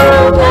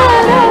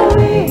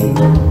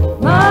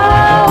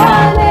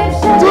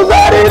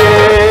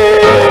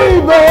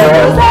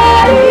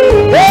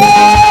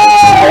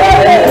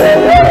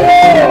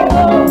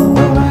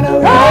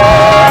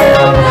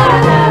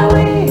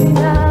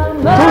w'intama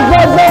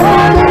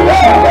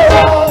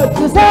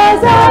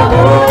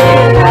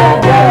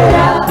wanesheje.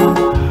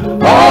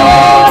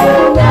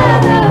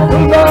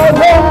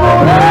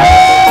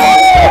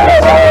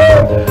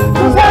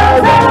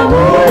 tuzaririmba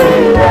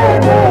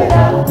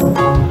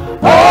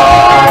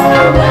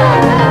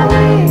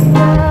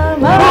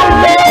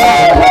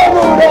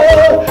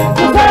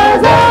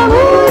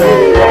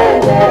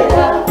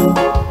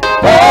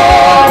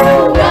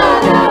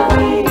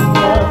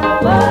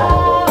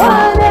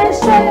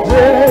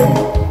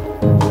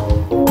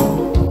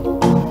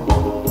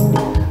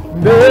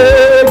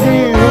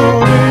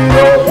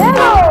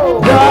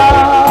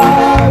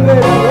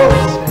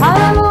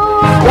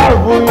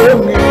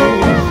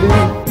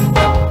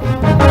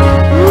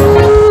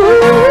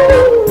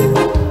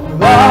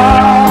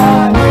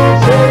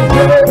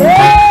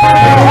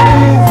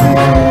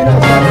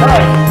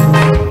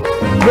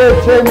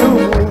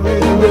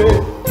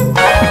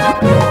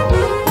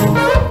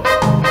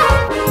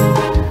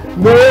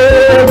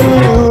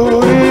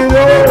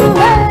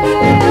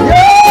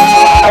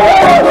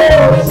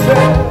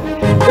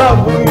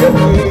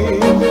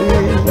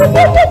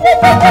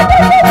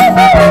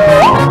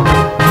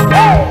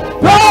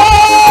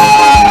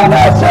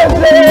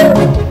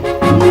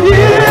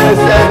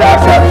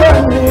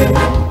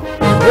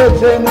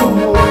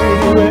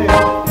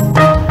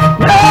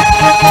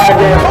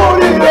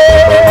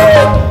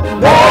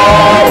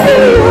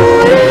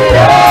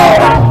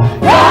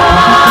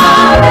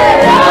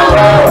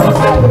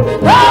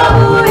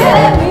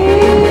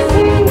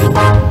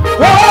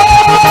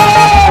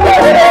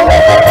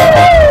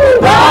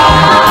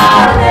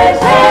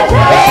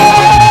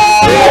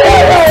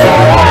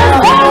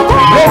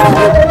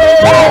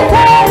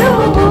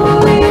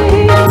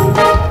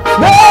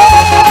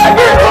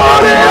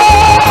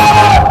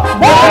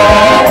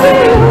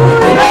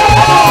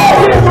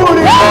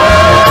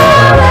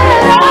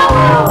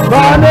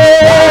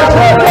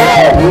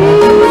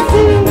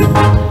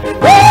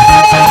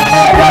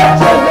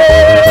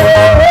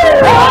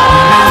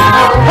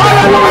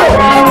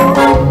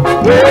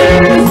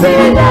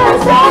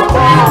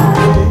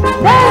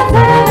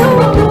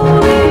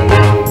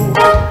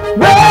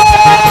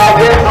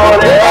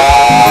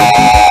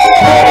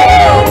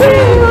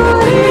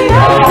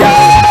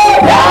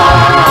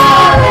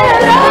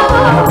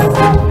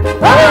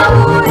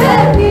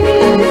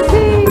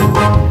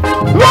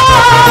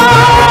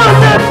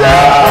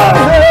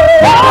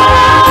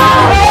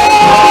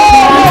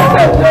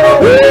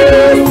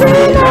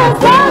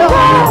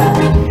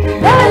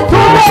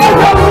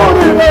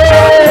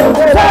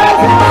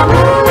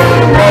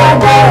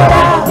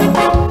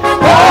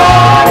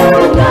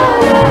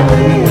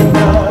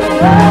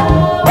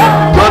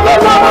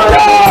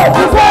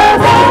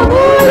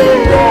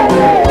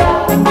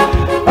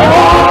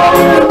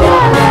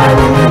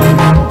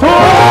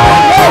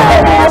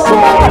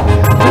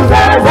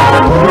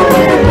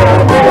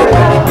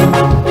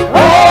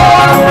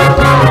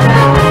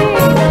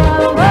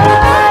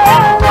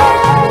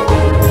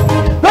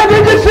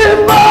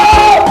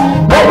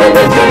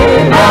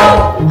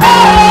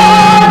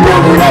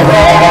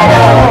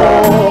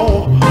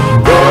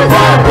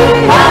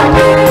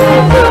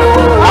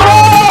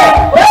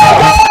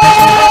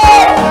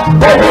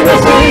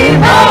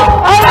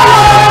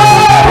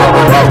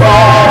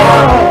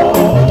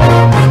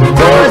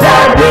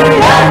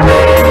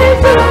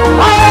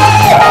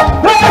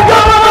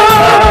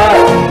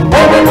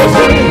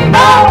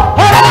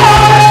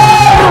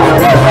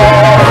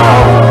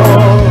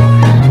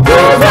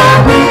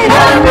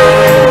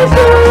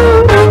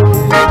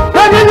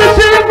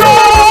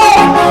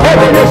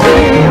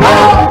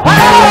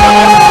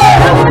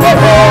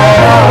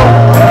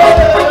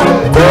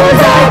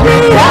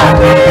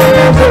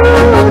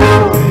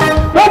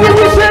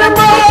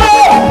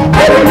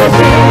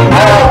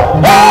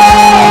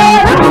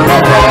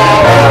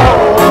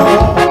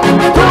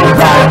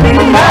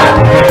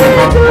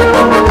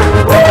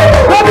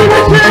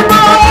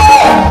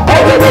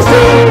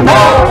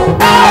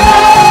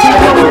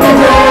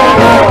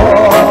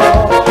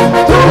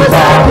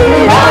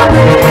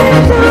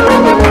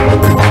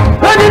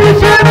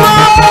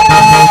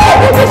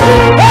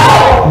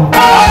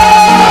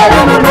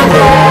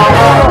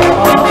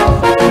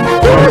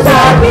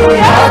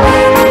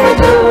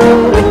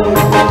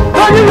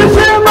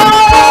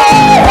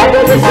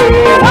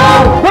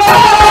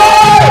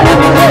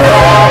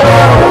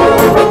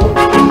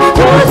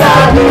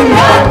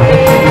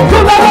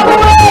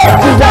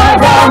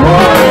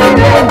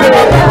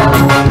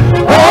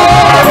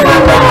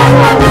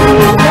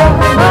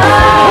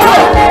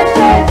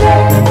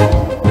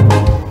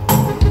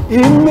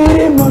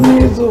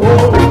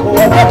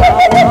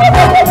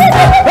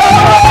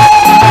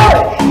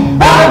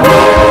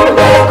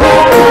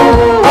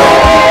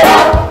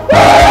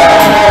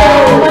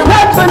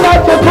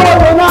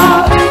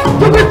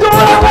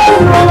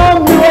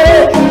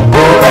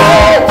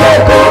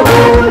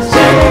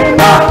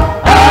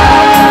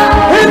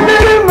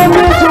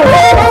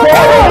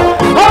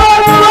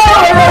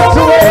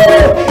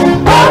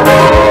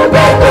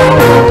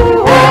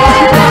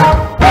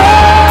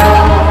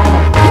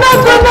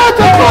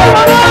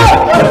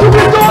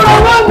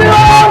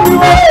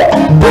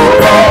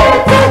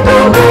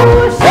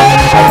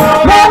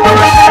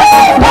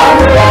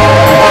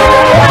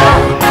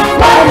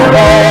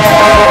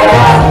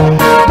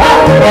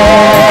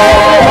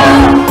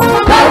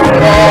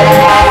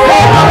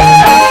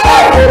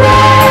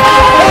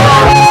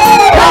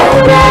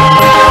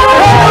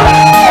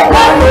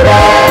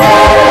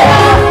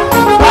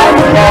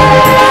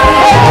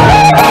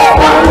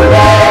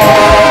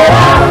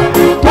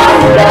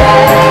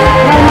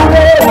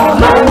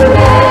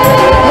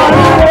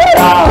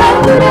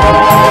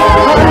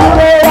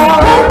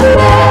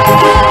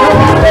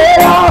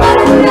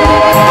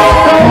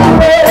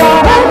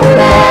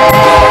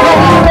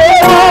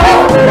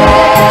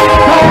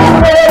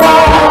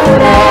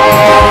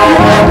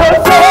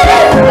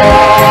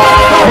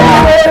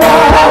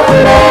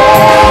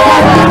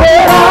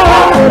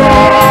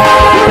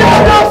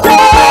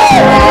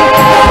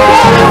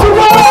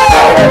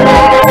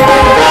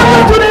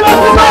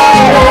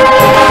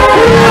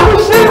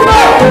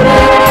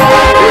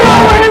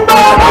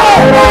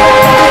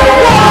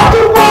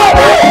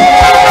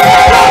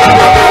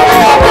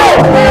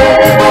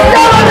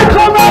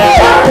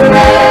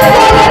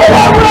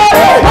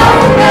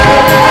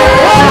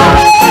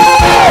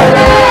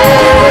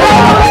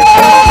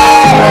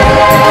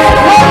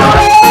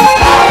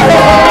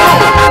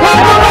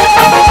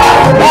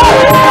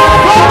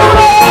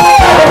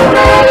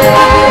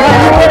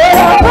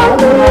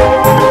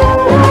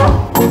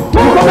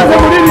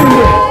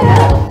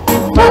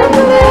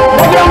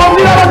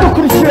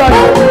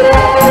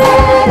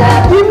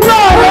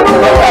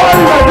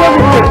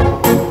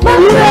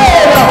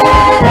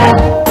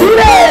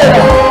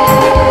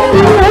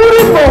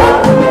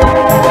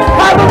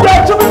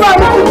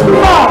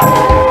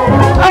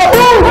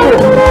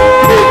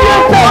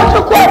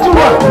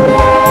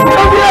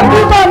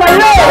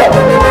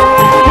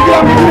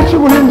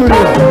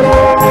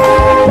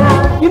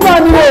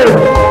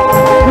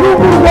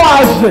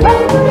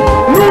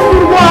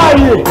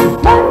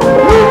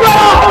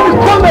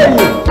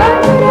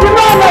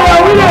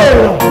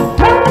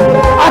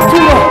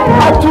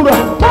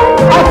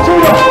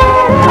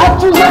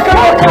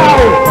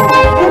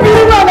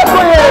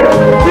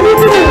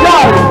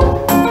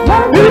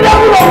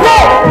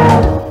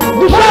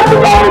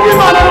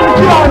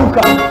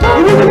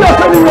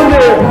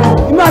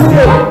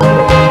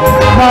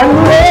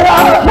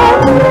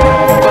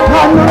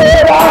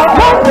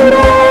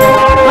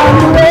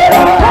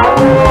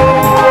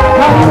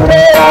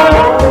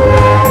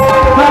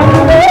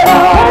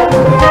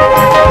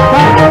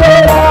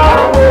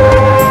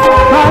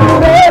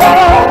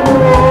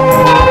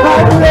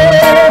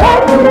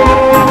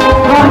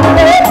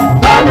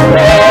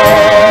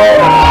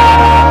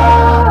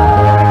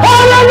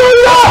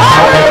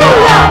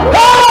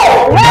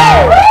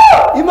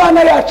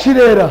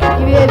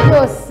ibihe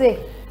byose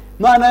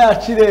Mana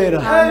yacirera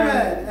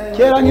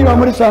kera nkiba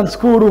muri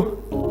sanskuru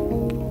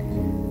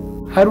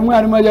hari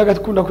umwarimu yajyaga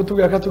akunda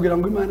kutubwira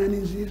ngo Imana ni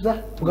nziza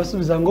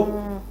tugasubiza ngo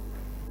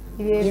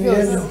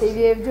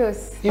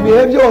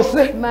ibihe byose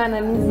Imana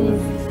ni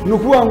nziza ni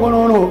ukuvuga ngo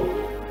noneho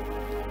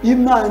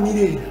Imana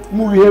irera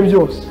mu bihe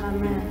byose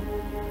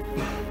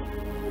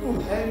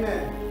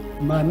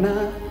Mana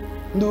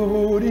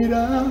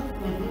nduburira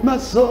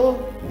maso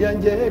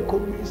yanjye ku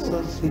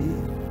misozi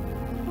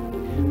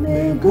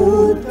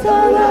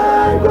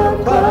Negutalarwa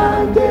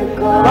kwanjye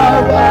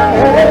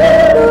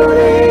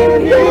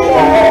kwabaheruriye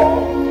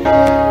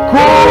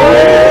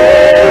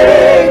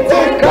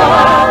Kuwiteka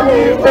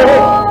niho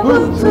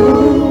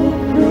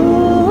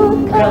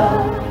guturuka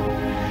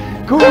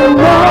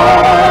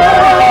Kumwami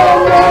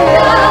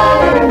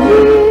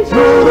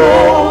y'ijuru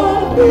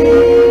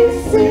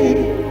n'isi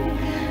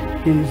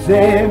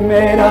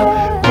izemera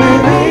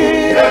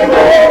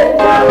ibirego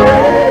byawe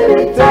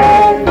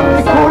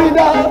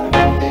biteguza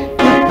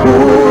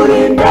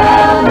Kurinda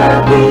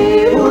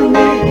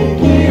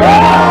nabwiunigira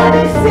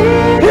isi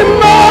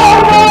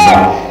Imana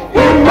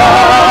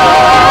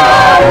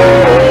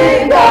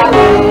irinda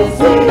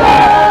inzira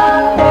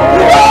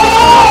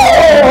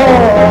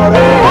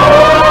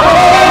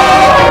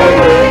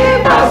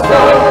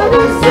Maso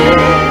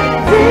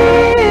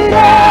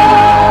dusinzira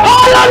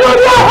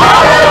Hallelujah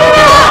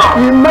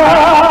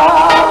Imana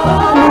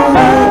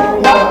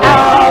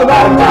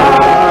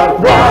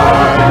abanyarwanda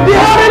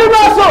Ihari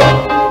maso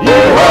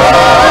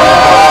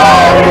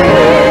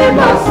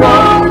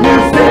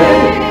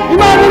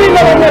Imana irinda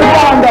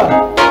abanyarwanda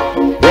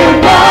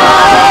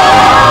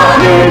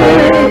Imana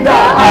irinda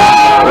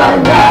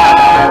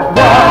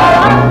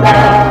abanyarwanda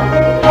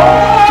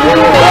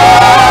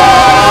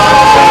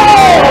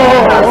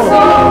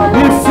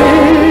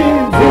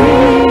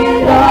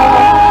isinzira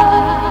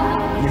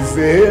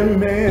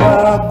izemera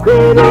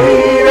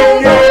kwirire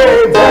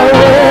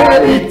byawe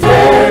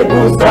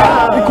biteguza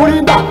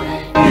ikurinda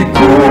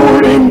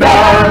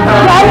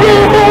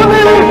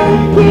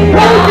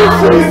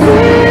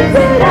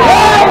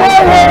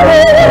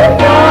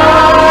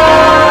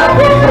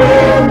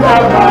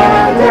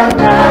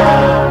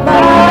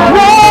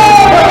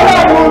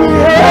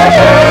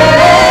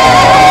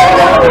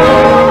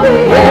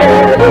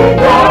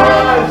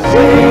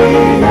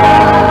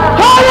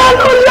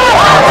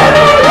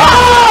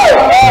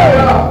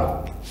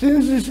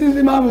sinzi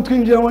impamvu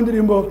twinjira mu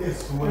ndirimbo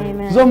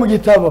zo mu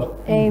gitabo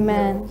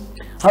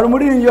hari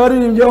umuririmbyi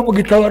waririmbye wo mu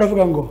gitabo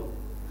aravuga ngo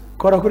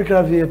kora kuri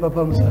clavier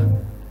papa musa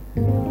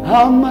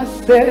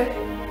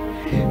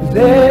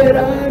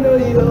amasezerano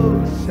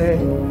yose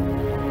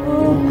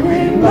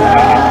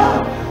ukwimana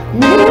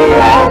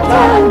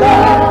niyatanga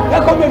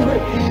yakomejwe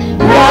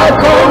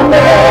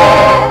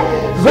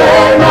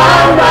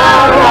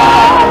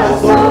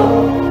n'amaraso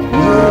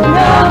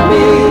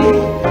y'umwami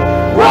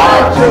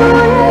wacu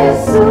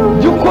Yesu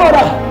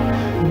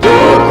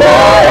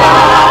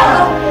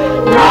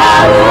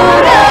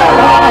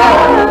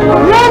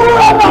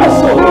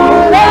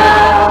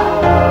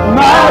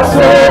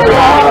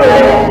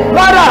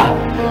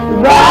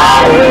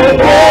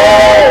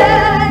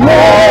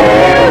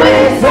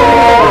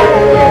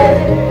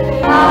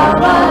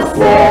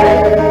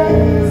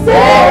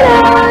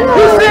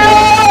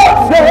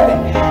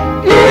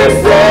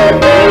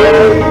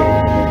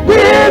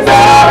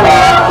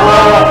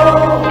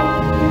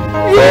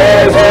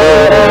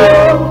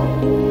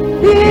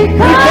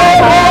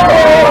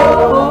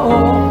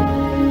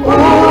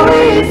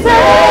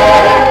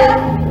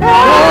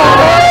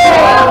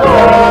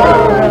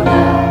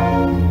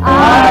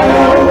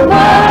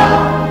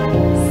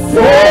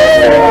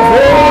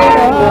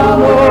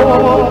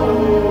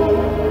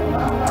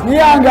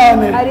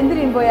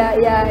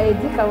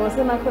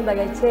Kamoso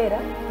nakundaga kera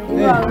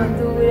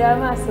duburira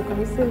amaso ku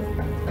misozi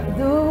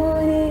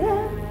duburira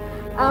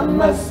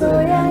amaso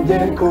yanjye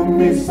ku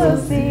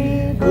misozi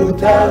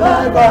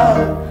gutabarwa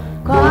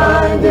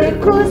kwanjye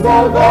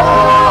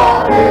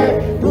kuzabare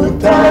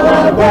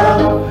gutabarwa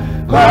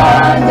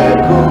kwanjye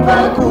kuva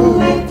ku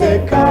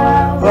Uwiteka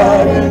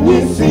waremye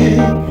isi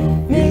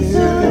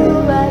n'ijuru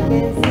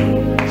bageze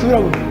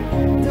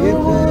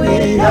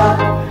duburira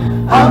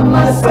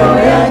amaso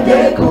yanjye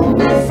ku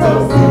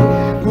misozi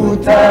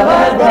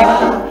gutabarwa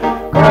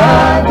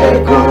kwanjye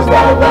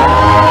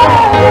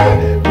kuzabare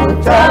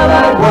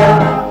gutabarwa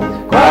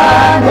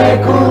kwanjye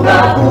kuva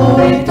ku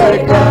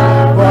Uwiteka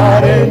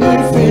waremye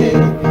isi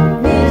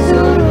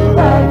n'ijuru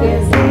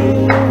bageze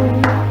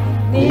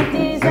ni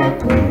byiza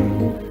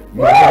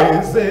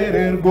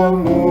nezererwa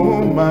mu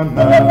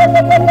mana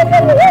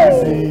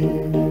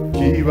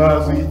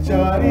kibazo icyo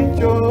ari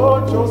cyo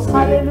cyose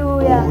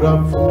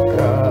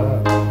uravuga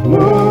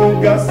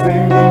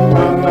ugasenga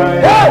imana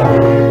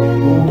yawe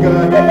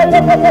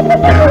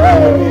ugahita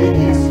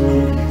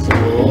igisubizo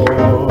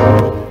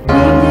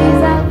ni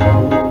byiza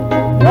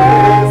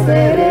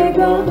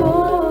nezererwa mu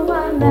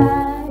mana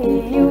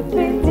iyo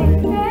ufite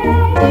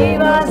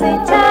ikibazo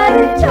icyo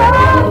ari cyo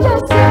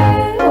cyose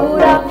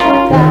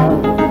uravuga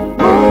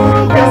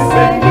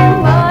ugasenga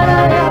imana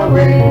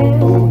yawe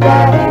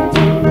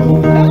ugahita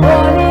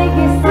ubona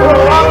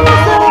igisubizo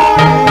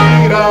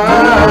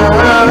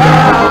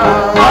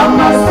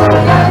amaso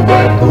yanjye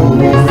ku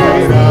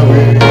misozi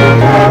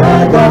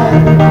gutabarwa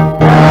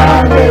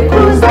kwanjye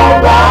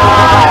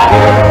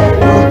kuzabare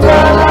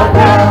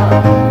gutabarwa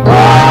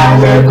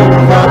kwanjye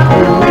kuva ku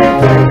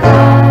Uwiteka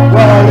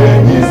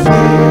waremye isi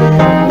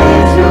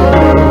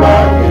n'ijuru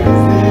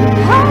bageze.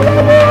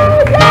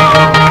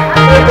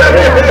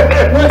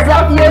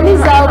 Iyo ni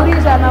Zaburi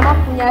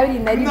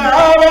 121.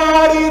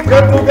 N'abari twe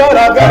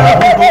tugaragara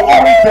ubwo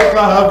Uwiteka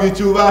ahabwa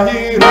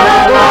icyubahiro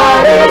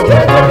N'abari twe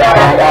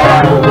tugaragara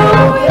ubwo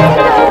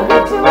Uwiteka ahabwa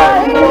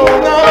icyubahiro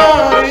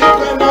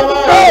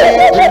n'abari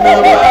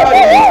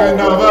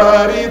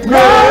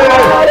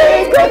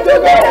twe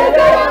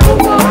tugaragara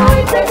ubwo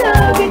Uwiteka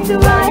ahabwa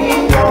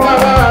icyubahiro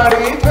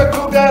n'abari twe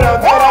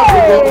tugaragara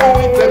ubwo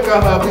Uwiteka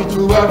ahabwa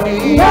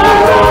icyubahiro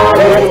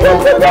n'abari twe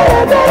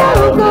tugaragara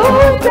ubwo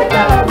Uwiteka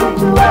ahabwa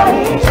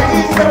icyubahiro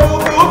Ise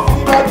bugufi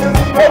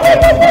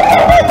bageze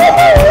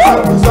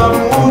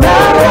kuzamura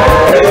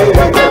n'abari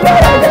twe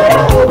tugaragara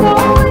ubwo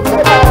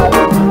Uwiteka ahabwa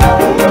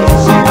icyubahiro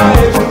shima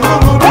hejuru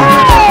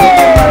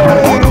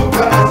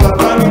yirukana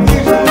satani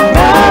n'ijuru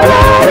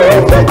n'abari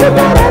twe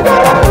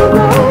tugaragara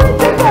ubwo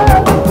Uwiteka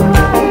ahabwa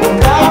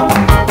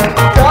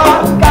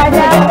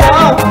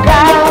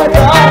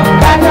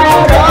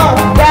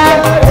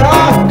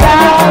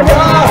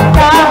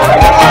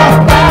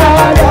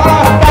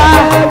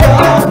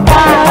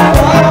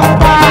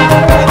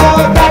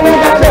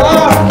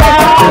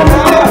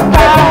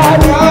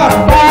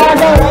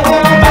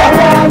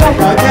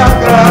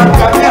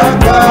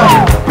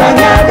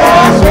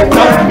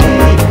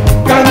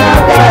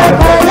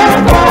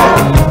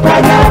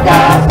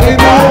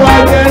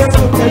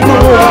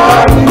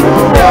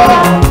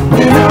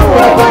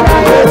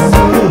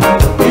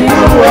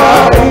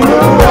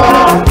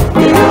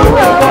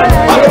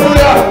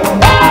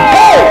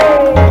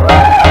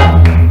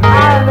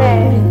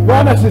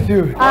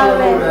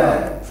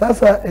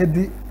Sasa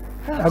Eddy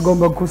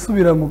agomba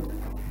gusubira mu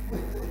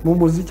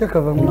muziki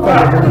akava mu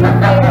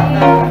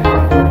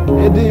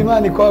itangazamakuru. Eddy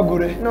Imana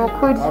ikwagure. ni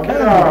ukuri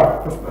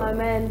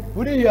amen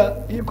Buriya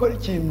iyo ukora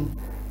ikintu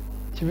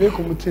kivuye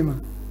ku mutima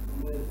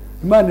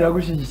Imana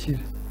iragushyigikira.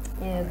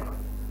 yego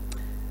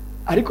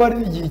Ariko hari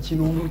n'igihe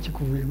ikintu wumva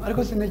kikuvuyemo,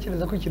 ariko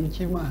sintekereza ko ikintu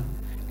cy'Imana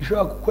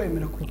ishobora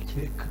kukwemera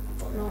kukireka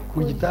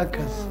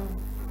kugitakaza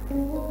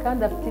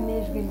kandi afite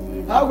n'ijwi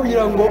ryiza aho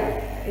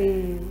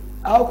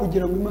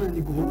kugira ngo Imana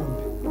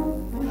iguhombe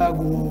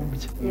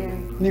ntaguhombye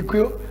niko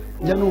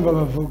njya numva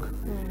bavuga.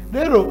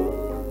 Rero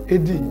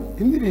Eddy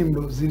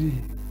indirimbo ziri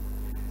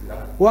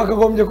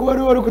wakagombye kuba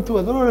ari wari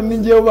kutubaza none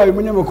ningiye ubaye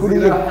umunyamakuru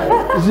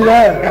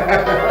ziraya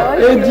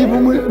Eddy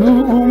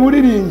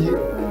umuririmbyi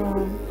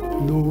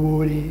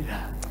nduburira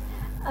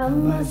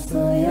amaso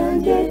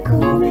yanjye ku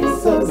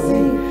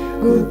misozi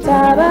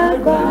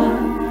gutabarwa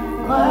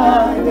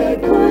kwanjye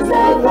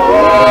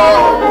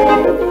kuzabare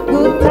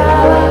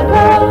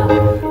gutabarwa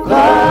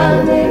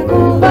kwanjye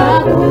kuva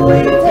ku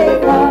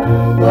Uwiteka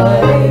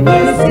waremye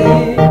isi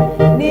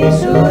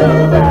n'ijuru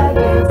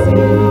bageze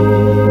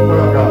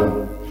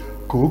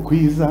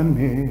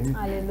kukwizane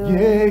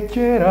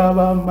yekera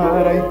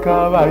abamarayika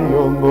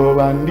bayo ngo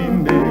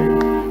bandinde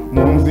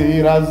mu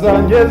nzira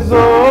zanjye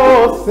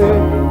zose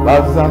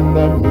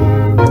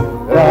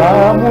bazandamira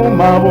mu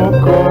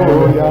maboko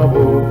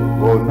yabo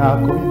ngo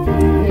ntakubiti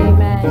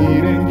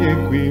irenge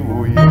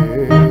kwibuye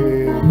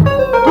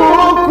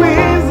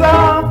kukwiza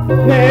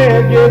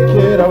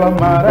negekera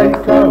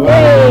abamarayika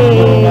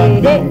bayo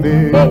bandinde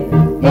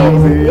mu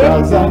nzira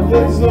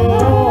zanjye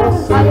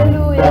zose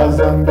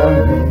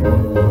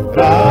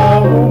bazandamira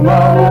mu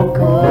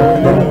maboko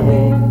yabo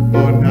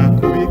ngo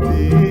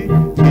ntakubiti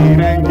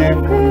irenge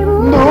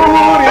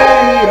kwibuye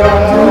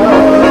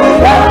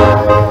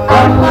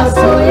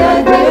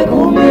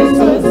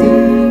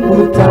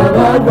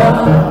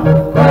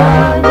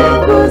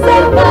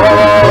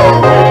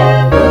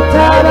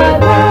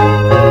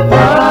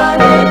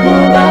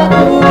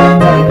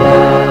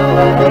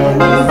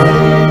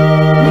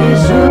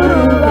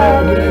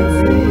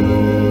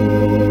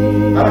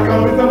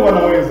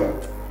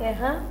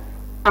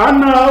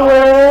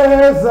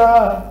anaweza,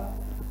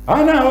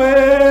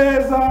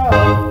 anaweza,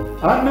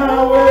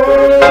 anaweza,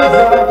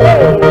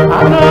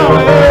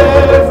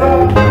 anaweza,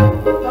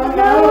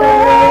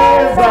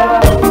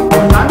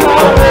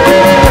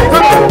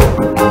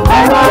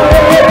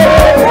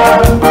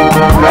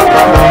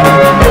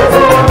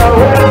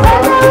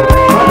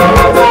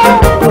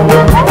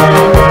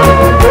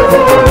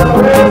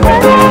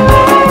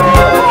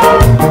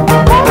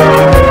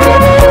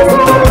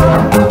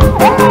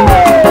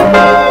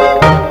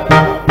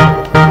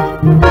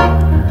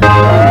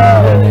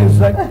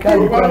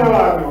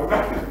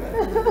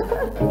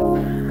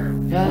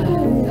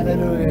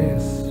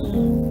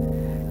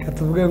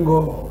 tuvuge ngo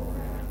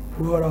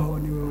uhoraho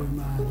ni wowe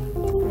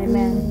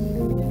Mana,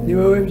 ni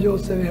wowe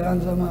byose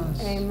bihanze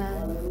amaso,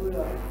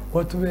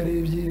 watubereye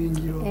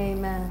ibyiringiro.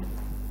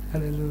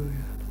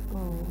 Haleluya.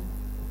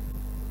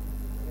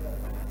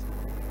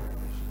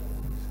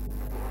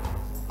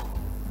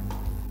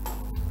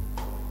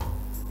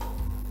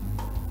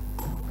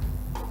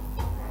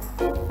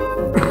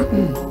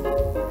 Thank you.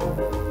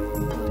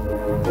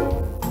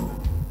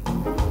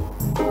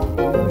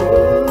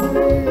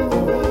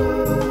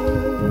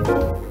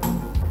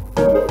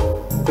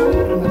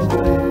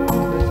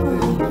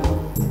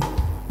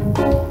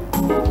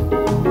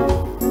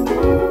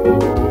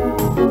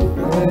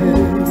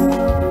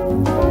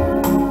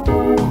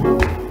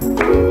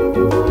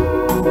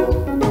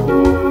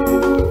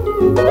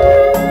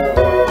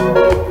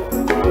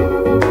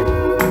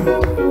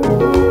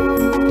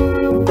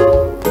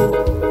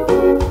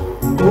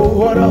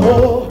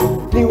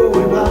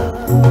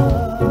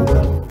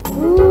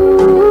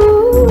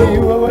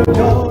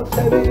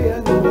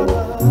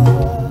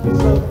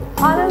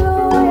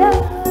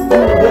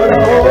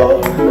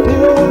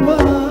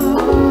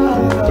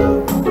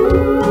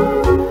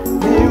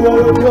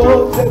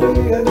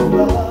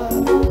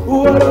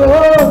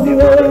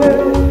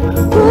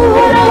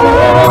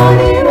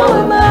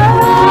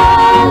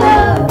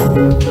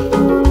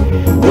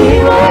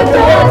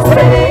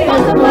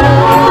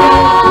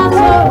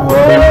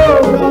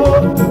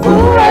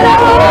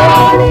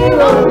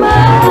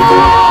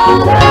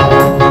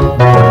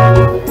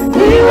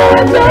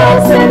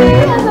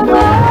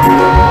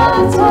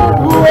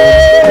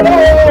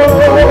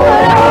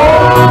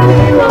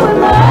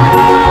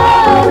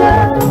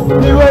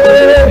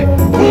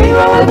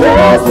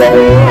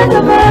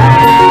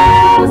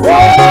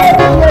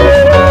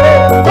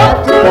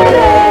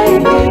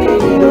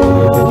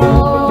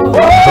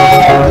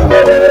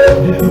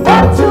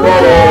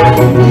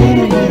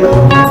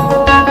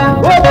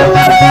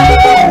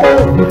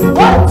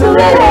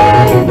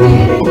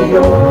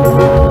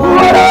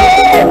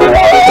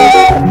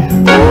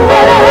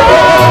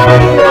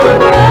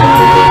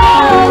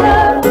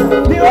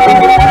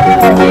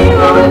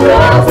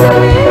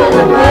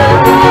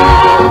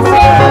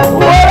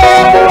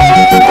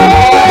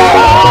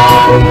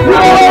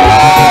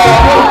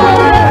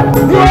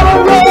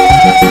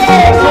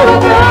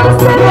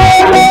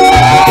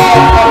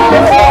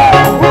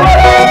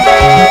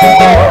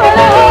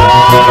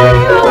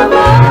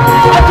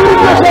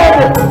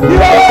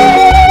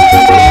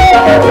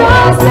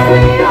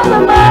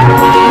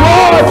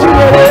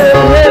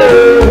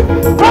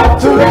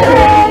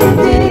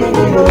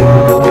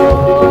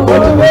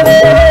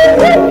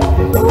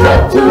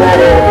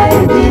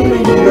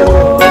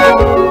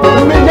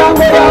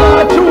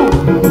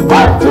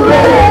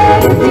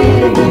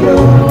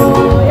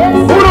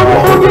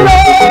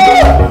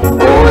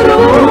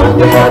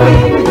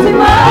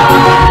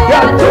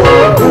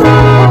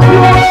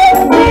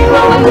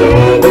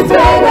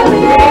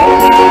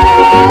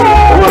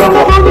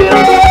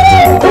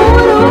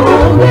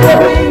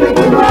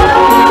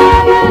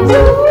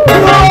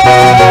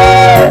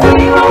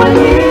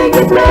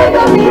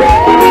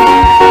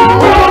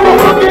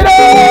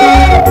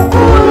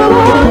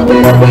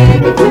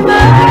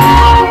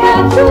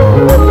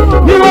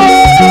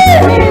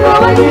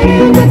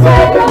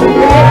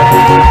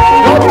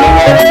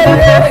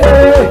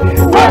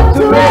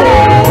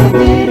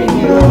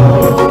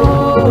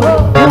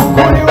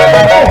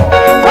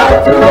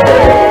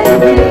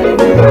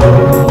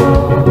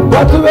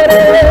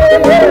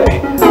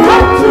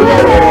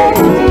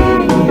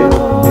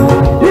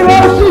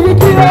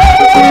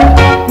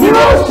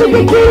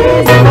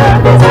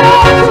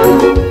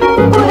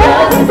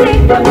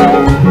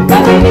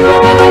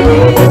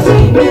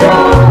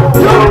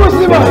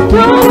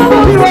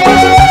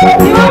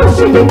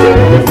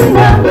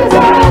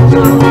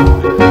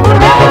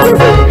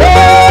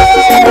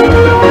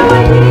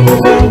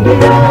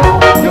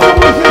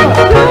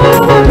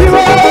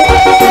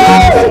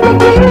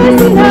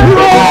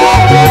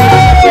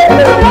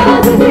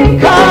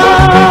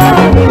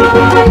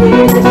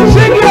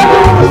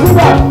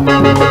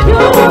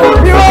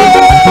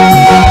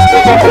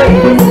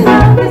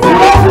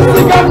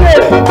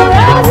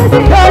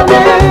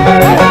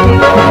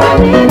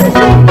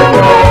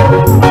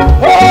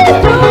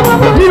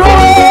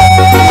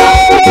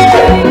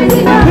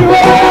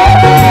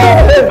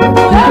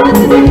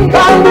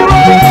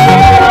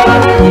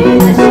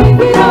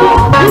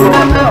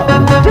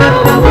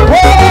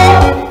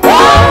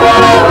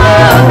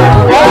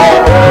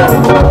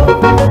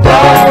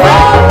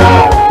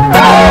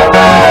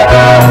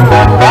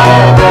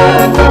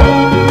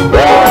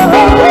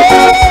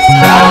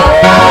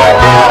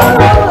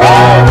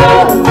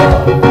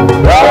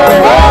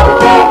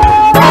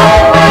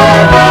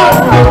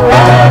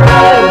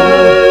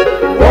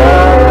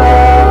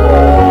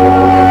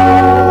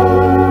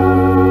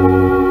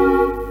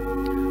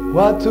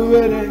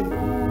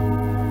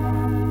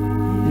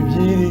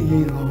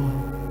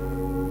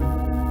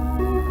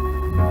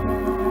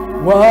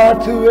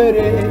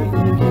 watubereye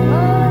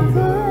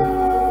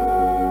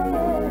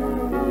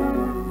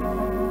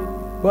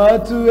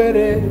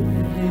watubereye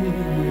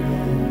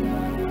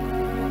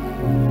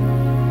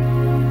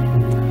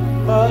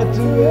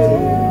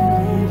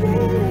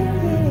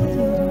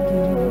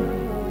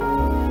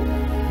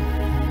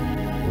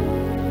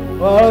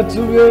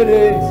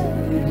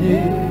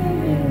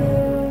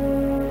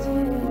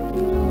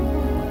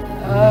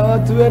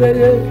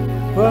watubereye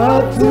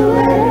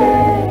watubereye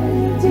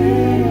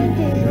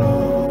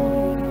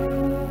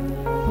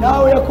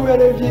nawe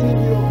yakubereye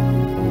ibyiringiro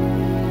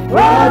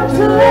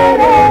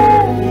watubereye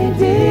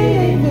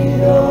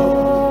ibyiringiro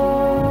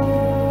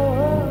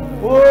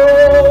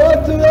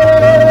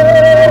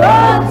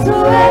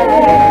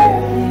watubereye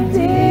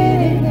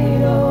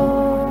ibyiringiro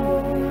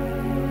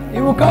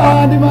ibuka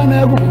ahandi Imana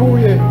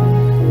yagukuye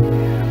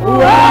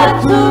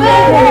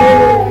watubereye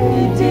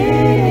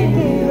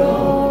ibyiringiro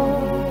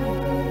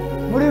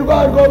muri rwa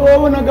rwobo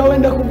wabonaga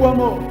wenda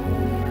kugwamo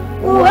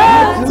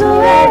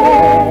watubereye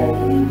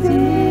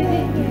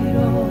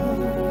ibyiringiro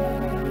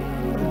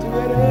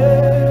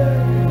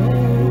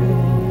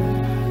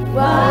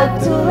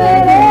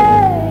watubereye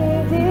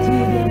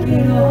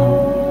ibyiringiro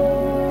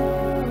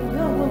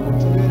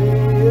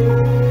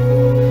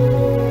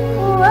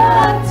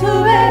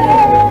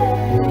watubereye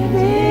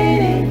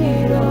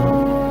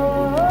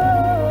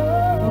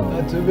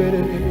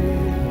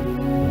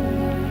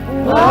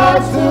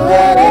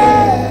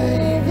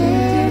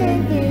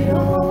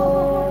ibyiringiro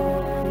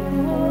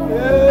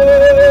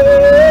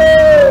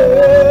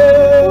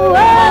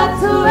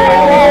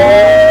watubereye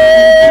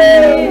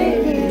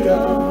ibyiringiro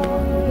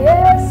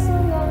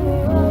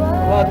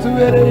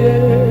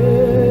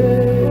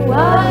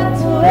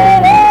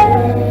watubereye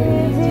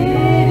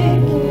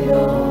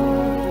ibyiringiro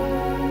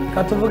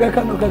katuvuge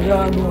kano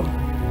kajambo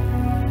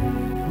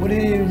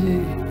muririmbyi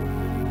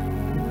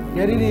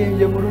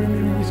yaririmbye mu rurimi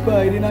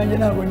rw'igiswahili nanjye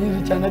ntabwo nyizi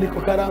cyane ariko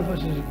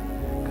karamfashije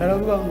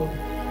karavuga ngo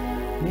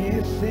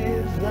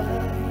nisiza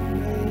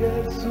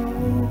Yesu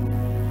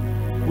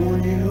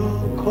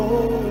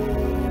uniokoe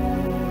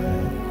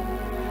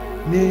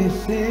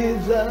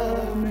nisiza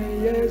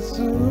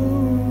Yesu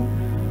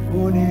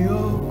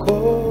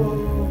uniokoe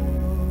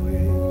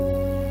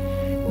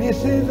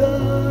nisiza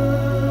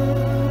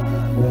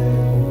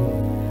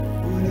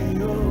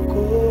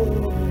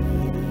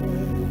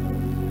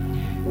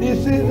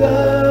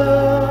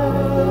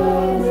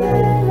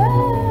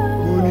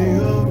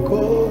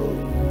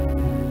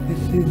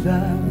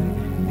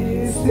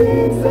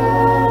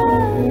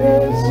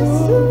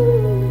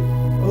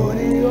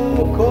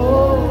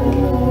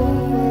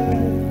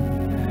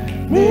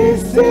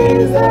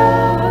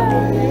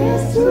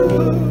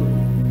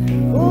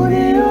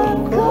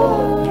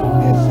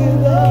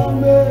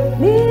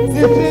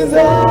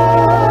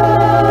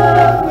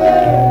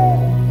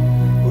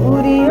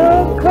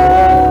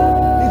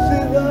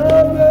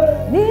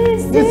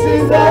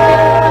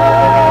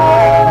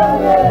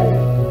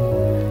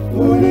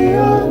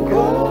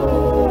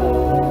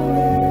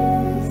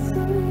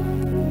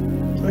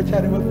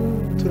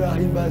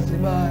turahimbaza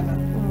Imana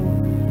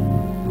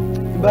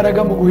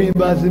imbaraga mu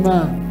guhimbaza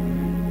Imana.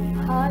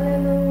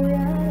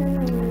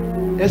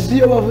 Ese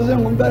iyo bavuze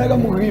ngo imbaraga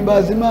mu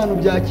guhimbaza Imana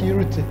ubyakira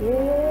ute?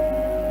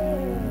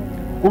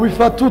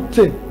 Ubifata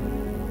ute?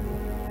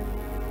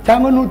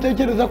 Cyangwa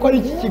ntutekereza ko ari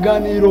iki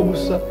kiganiro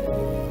gusa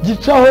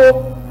gicaho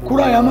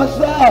kuri aya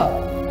masaha?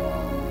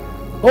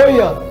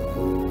 Oya,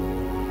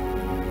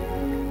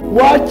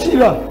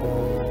 wakira,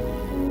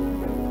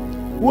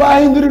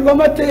 wahindurirwa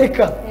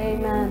amateka,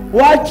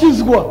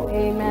 wakizwa.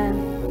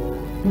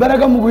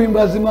 Imbaraga mu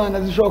guhimbaza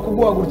Imana zishobora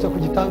kuguhagurutsa ku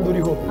gitanda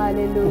uriho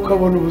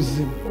ukabona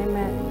ubuzima.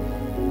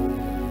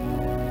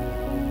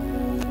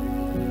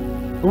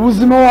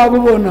 Ubuzima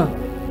wabubona,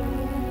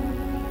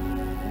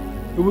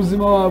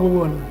 ubuzima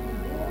wabubona.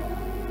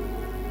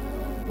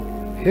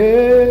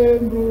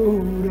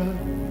 Hembura,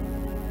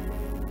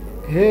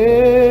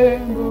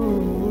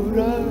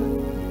 hembura,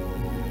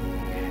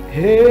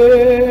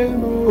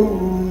 hembura,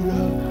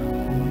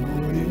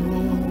 umurimo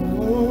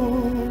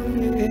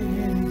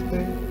murinzwe.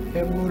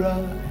 Hembura,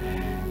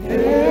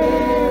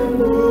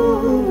 hembura,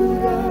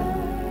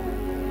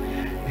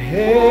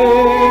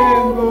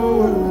 hembura,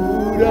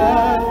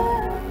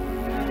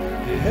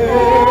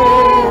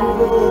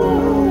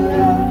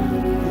 hembura,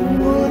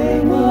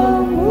 umurimo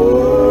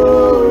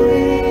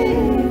murinzwe.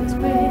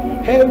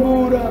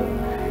 Hembura,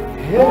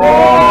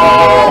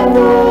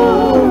 hembura,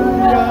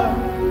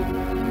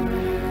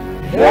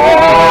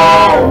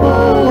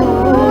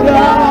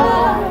 hembura,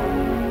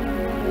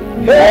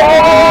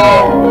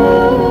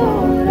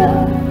 hembura,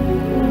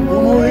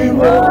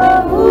 umurimo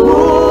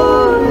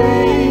murinzwe.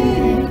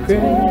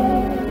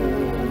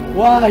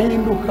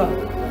 Wahinduka,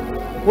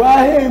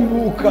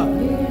 wahembuka.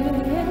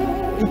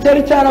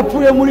 Icyari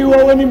cyarapfuye muri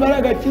wowe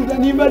n'imbaraga kiza,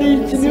 niba ari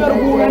iki, niba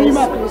rwura,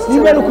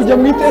 niba ari kujya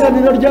mu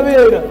iteraniro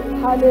ry'abera,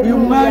 uyu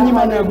mwanya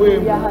Imana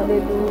yaguhemba.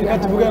 Reka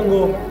tuvuge ngo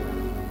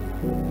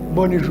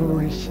mbona ijuru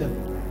rishya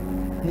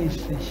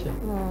n'isi nshya.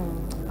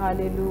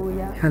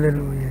 Haleluya.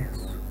 Haleluya.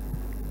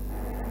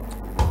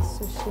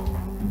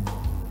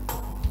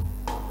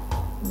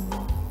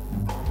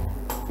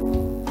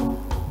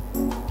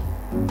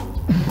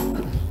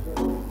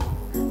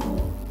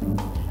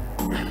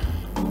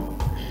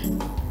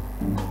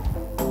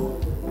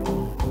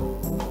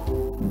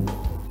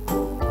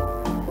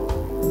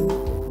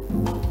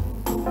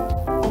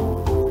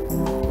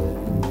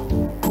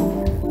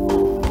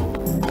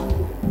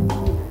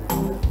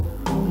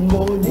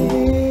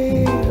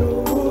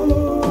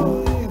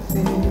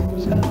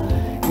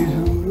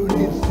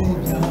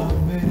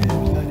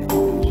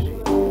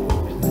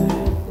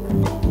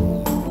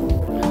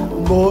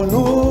 mbona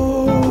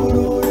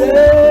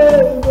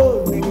ururembo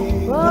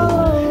rwiza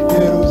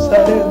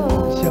Yerusalemu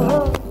nshya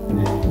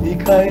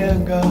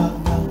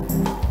ikayangana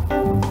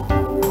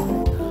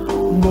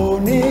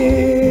mbona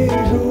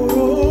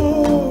ijuru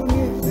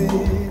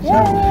n'izija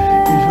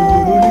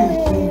ijuru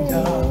n'isi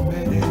bya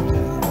mbere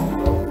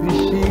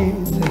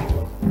bishize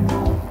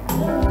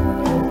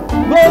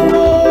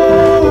mbona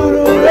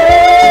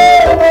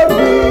ururembo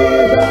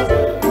rwiza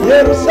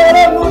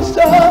Yerusalemu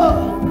nshya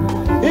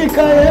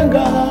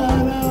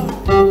ikayangana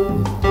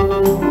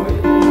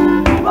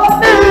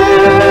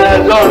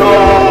ijoro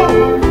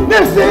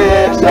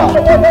n'izija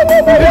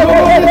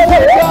ijuru n'isi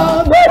bya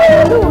mbere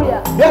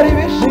yari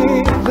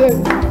bishize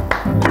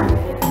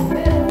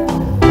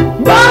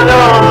mbona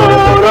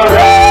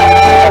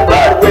ururembo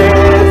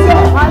rwiza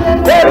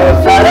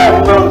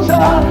Yerusalemu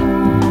nshya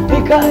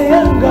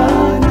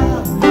ikayangana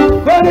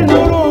mbona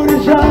ijuru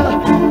rishya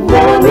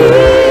mbona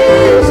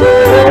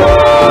ijuru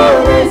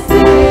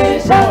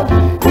n'izija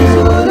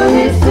ijuru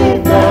n'isi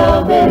bya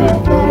mbere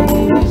yari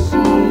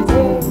bishize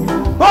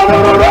mbona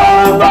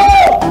ururembo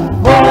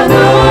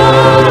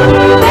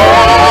rwiza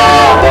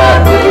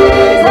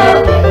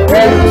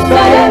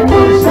Yerusalemu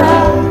nshya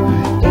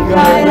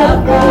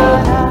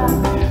ikayangana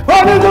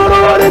mbona ijuru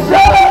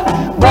rishya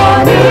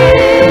mbona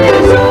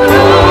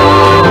ijuru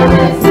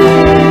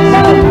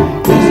n'izija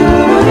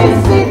ijuru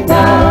n'isi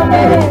bya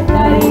mbere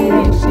yari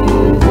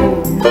bishize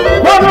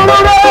mbona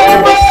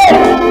ururembo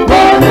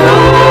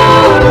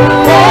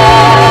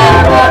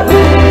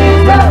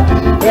rwiza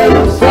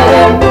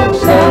Yerusalemu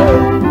nshya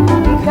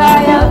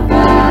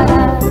ikayangana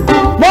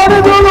mbona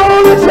ijuru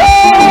rishya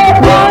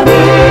mbona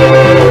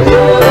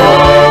ijuru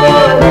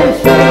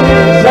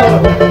n'izija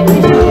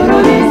ijuru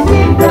n'isi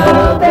bya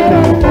mbere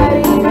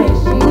yari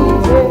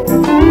bishize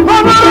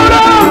mbona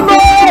ururembo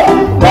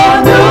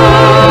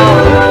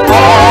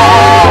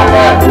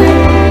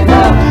rwiza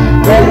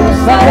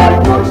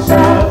Yerusalemu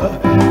nshya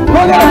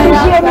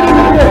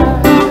ikayangana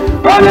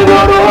mbona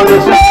ijuru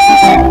rishya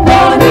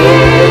mbona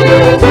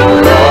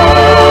ijuru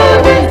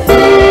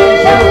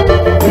n'izija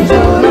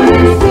ijuru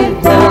n'isi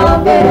bya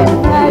mbere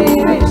yari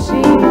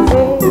bishize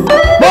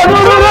mbona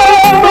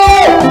ururembo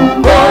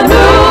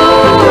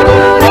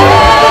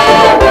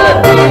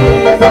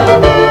rwiza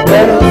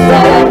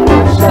Yerusalemu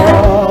nshya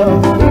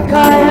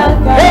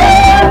ikayangana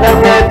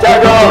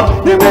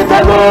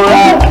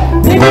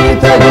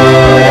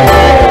nimwitegure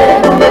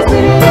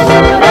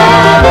mumesirishira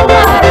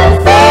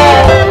amaraso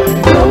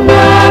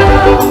y'umwana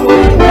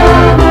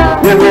w'intama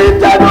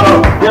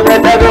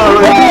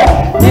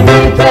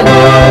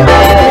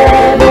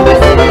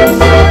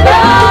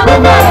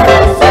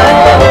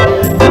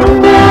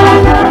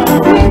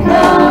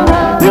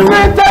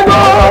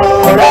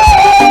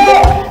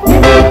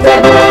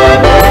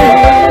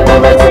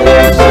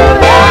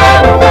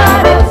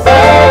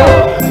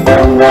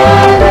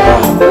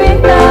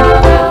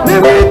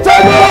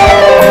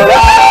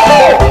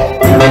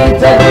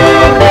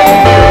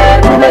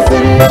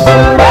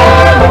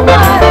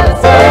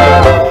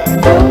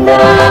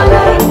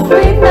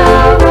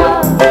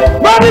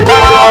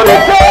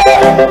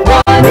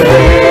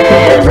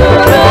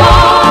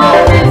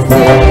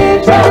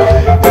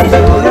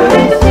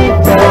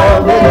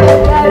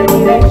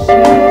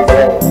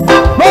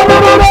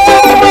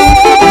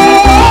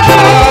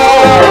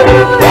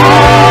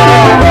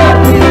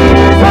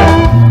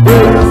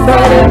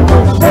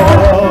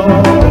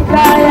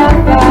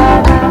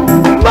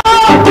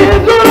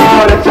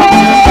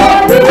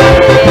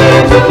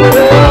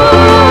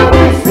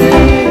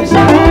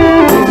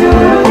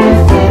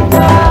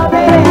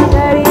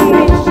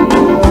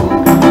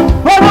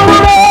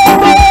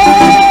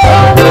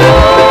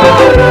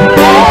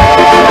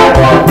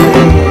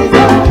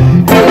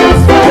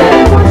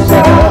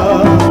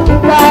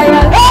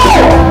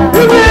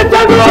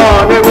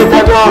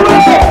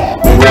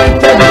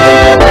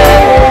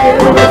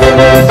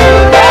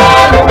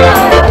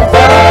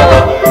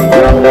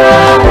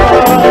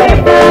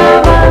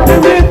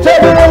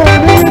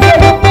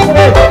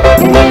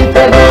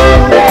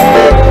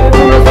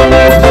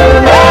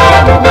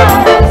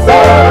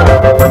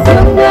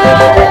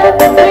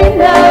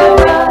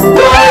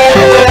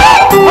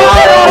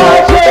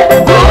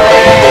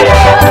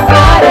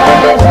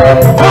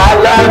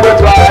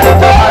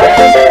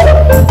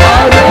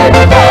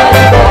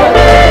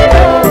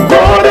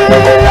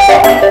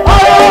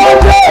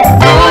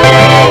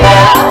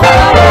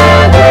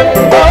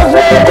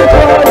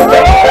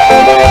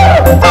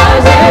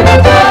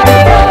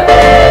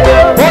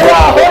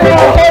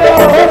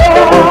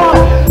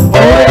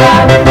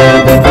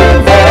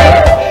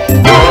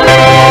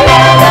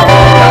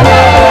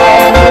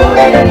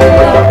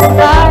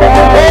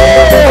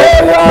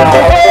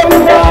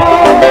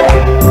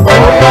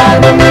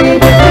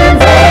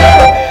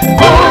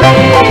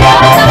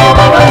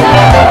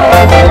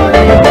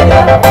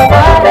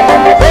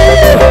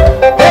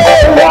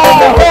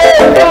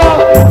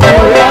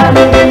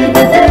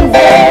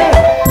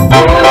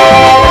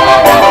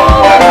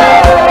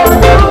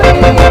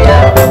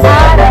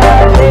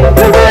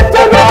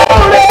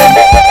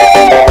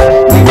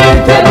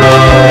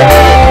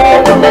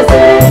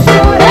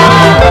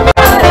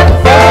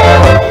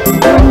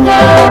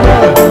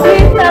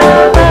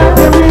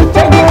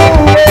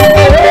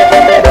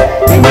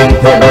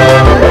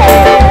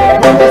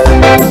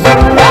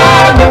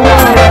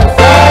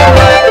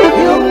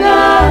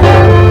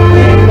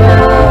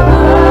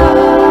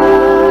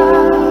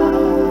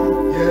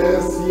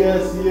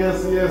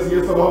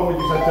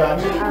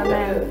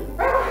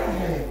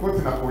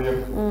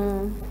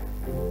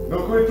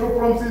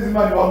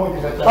Imana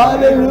ibamugisha cyane.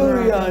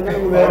 Haleluya.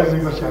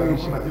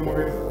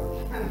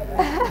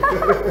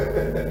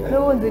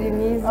 n'ubundi uri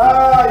mwiza.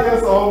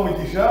 Yesu aho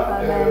umugisha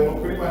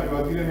nukuri Imana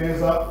ibagire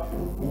neza.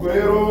 Ubwo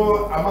rero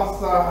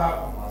amasaha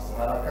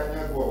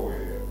akanyagowe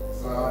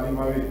isaha ni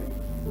mabi.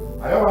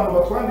 Aya abantu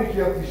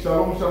batwandikiye ati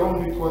shalom shalom,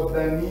 nitwa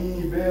Dani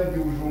Bendi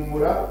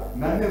Bujumbura,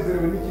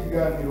 nanezerewe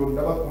n'ikiganiro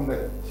ndabakunda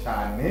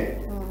cyane,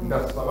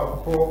 ndasaba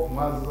ko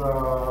maza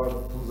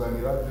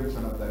tuzanira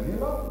Jackson na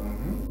Daniela.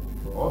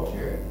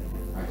 Okay,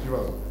 nta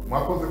kibazo.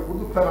 Mwakoze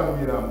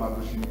kudutaramira,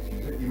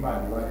 madushimishije,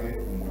 Imana ibahe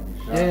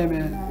umugisha.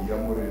 Amen.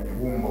 Yamuremye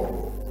bumbogo.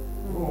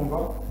 Urumva?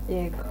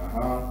 Yego.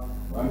 Aha,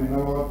 bandi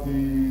nabo bati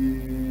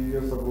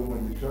Yesu aguhe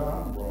umugisha,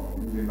 ngo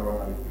ngenda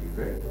banari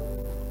prive.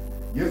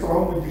 Yesu aho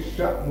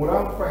umugisha,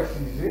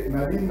 muramfashije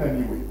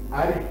narinaniwe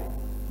ariko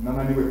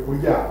nananiwe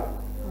kuryama.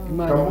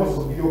 Kamoso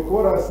iyo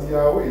korasi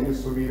yawe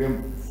inisubiremo.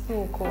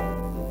 Suko.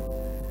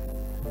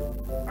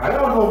 Ari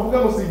abantu bavuga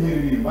ngo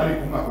sinyiririmba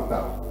ariko umwaka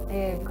utaha.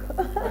 Yego.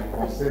 Ari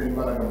konseri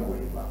imbaraga mu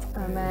guhimba.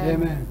 Amen.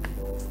 Amen.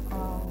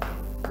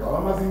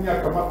 Bamaze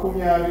imyaka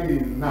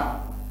 20 na.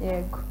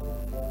 Yego.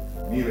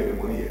 Nibere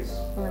muri Yesu.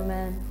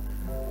 Amen.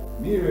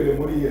 Nibere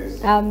muri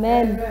Yesu.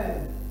 Amen.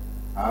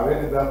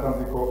 Abene data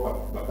nzi ko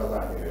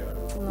batazanterera.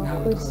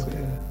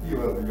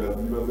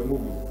 Ibaze mu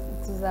buzi.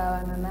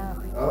 Tuzabana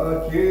nawe.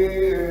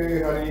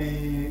 Okay, hari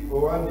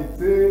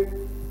uwanditse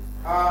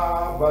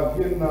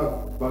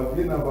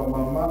bavyena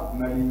bamama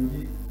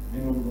naringi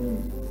bino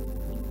mwingi.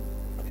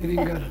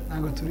 Iringara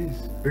ntabwo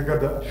turizi. Reka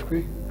da. Shwi.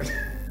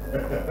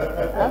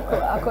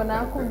 Ako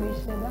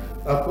nakumvishe na.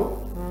 Ako?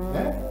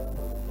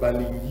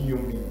 Balingi yo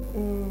mbi.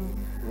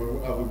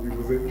 Abo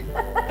bivuze.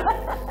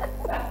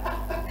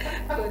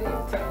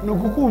 Ni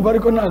ukukumva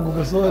ariko ntabwo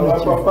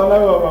ugasobanukiwe. Papa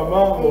n'abamama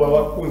ngo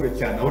babakunze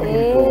cyane aho ni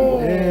muri Kongo.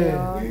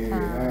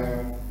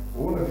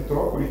 Ubundi ati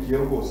turabakurikiye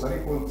rwose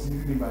ariko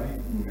sinzi niba ari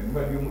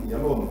ya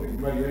Londres,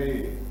 niba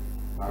ari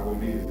ntabwo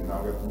mbizi,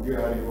 ntabwo yatubwiye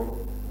hariho.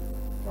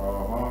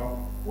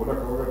 Ubundi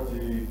akavuga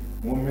ati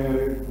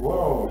mumpere,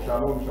 wow,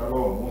 shalom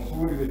shalom,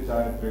 musurire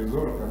cyane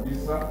Trezor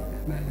kabisa,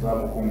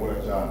 nzamukumbura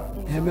cyane.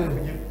 Amen.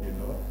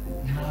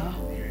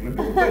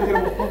 Ntutangira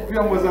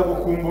kwiyambaza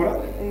gukumbura.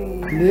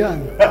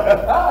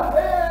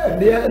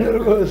 Ndiyana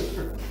rwose.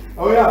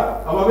 Oya,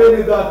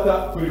 ababene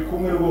data turi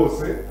kumwe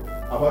rwose.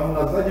 Abantu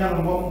nazanye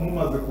hano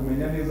mumaze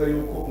kumenya neza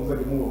yuko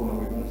muzajya mubabona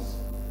buri munsi.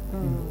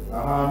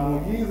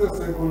 Ahantu yize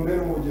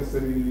secondaire mu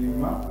Bugesera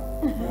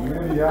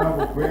Mumeri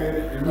yangu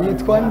kweli.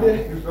 Yitwa nde?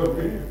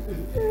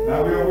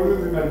 Ntabwo yavuze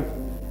izina rye.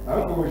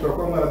 Ariko bishobora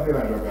kuba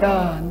mwarateranaga.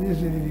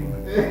 Niziririmba.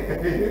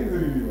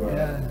 Niziririmba.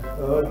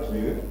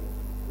 Okay.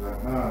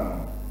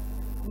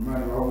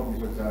 Imana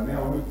ibamugisha cyane.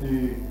 Aho uti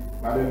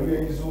Haleluya,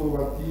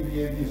 Izuba TV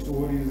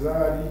yisuhuriza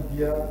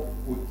Lydia,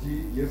 uti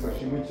Yesu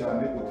ashimwe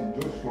cyane, uti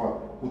Joshua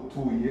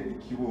utuye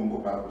Ikibungo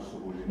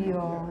aragusuhuje.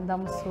 Yo,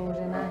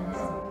 ndamusuhuje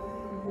nanjye.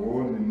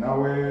 Ubundi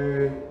nawe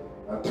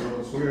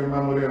atudusubire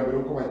mwana ureba mbere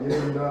uko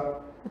bagenda.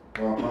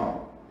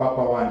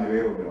 Papa wanjye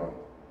rero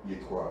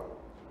yitwa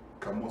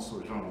Kamoso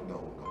Jean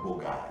Mudahuga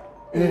Bogari.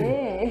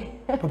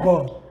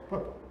 Papa.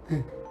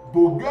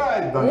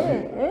 Bogari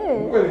daje.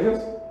 Ukweli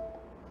Yesu?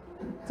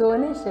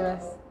 Tuoneshe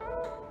basi.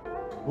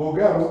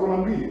 Bogari uko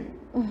nambwiye?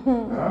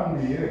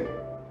 Narambwiye.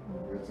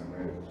 Ndetse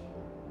mwereke.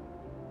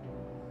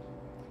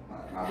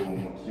 Ntabwo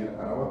umukira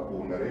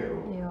arabakunda rero.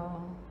 Yo.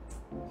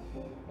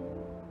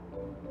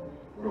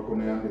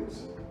 Urukundo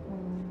yanditse.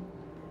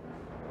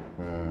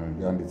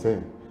 Yanditse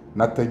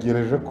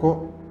nategereje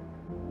ko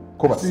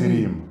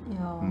basirimba.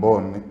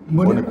 Mbone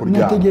kuryama.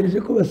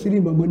 Nategereje ko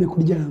basirimba mbone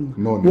kuryama.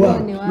 None.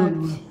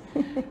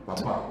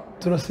 Papa.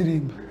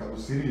 Turasirimba. Reka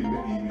dusirimbe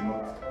iyi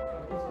minota.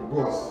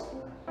 Rwose.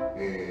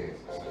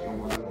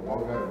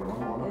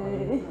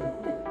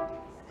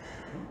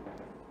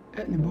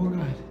 Ni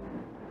Bogari.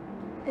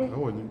 Ni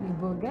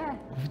Bogari.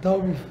 Ufite aho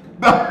biva.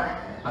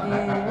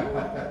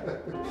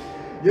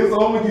 Yesu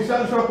aho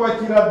umugisha ushobora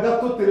kwakira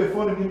gato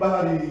telefone nimba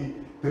hari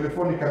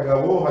telefone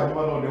Kagabo,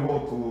 hanyuma noneho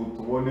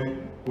tubone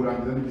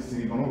kurangiza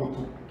n'igisirimba no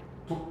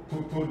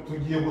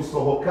tugiye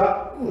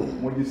gusohoka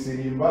mu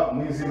gisirimba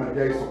mu izina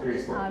rya Yesu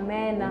Kristo.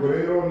 Amen. Ubwo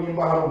rero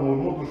nimba hari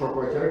umuntu dushobora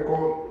kwakira ariko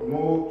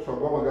dushobora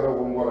guhamagara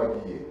uwo ngo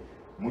aragiye.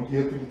 Mu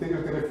gihe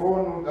tugitegereje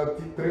telefone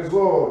ati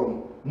Trezor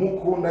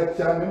mukunda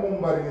cyane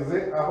mumbarize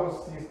aho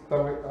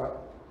sister we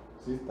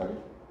sister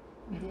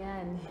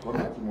Diane.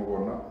 Bana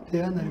kimubona.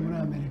 Diane ari muri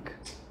Amerika.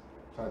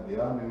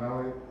 Diane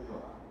nawe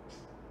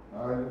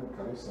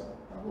kabisa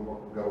agomba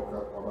kugaruka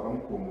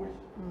abaramukumbuye.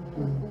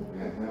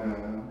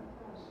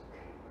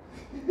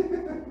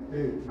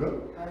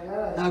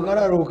 Ntabwo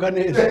araruhuka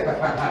neza.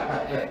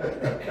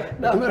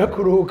 Namara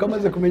kuruhuka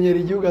amaze kumenyera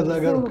igihugu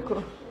azagaruka.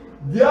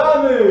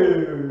 Diane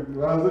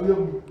baza byo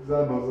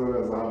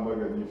zanozora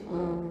zahambaga nyinshi.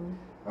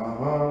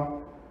 Aha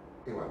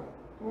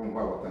urumva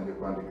batangiye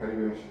kwandika ari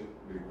benshi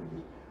biri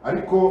kugira.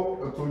 Ariko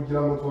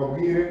tugira ngo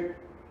tubabwire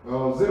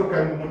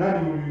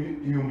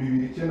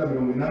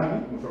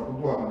 0,8,2,980 mushobora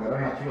kuduhamagara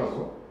nta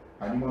kibazo,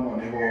 hanyuma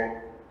noneho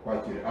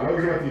twakire.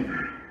 Izuba TV.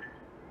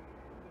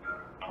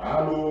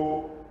 Halo.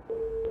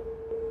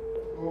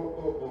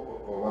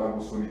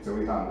 baragusunitse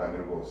wihangane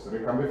rwose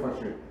reka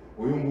mbefashe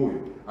uyu nguyu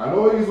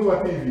alo Izuba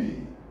TV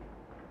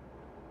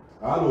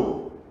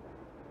alo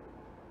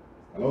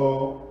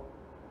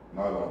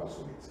nawe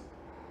baragusunitse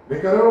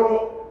reka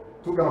rero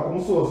tugana ku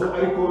musozo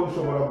ariko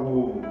nshobora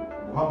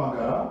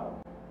guhamagara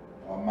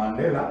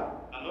Mandela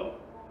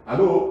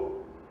alo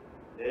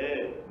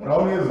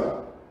muraho neza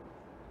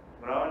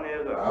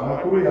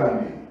amakuru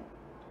yandi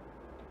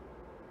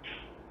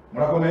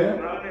murakomeye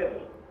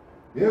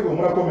yego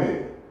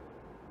murakomeye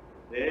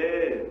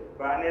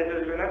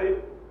banezejwe na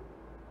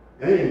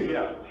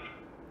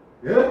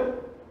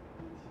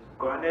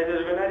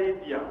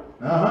Lydia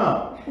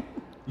aha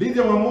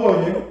Lydia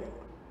mwamubonye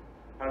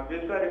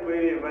afisa ari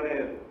kuririmba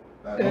neza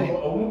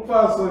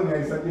umupfasoni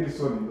yahise agira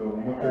isoni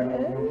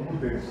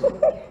kumutera isoni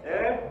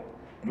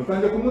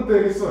mutangiye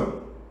kumutera isoni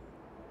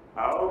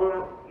ahubwo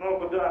nuko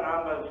kuduha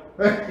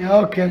nambaza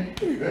okay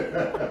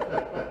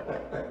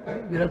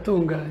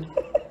biratunganye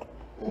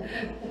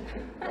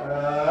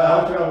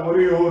aha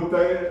muri huta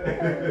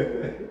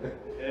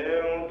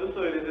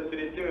dusohoreze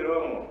turi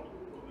Kimironko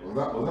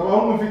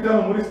uzabaho mufite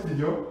hano muri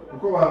studio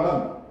uko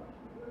bangana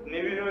ni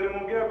ibirori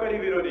mubwira ko ari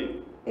ibirori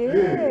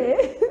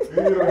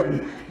ibirori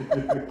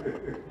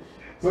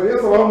so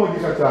Yesu abaho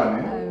umugisha cyane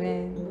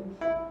amen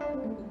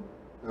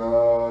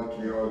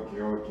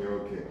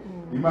okay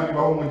Imana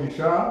ibaho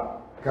umugisha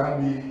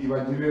kandi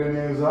ibagirire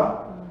neza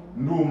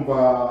ndumva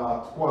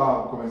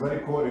twakomeza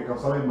ariko reka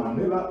sabe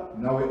Mandela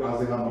nawe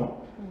aze hano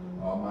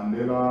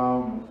Mandela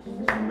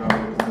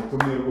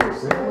umutumire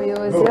rwose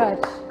umuyobozi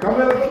wacu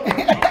kamera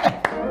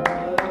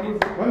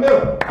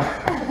Mandela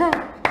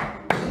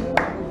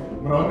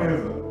muraho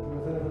neza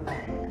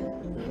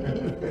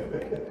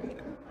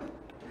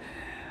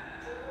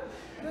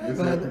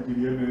Yesu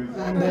yatugiriye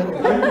neza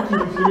ariko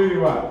ikintu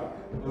kireba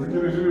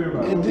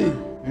Eddy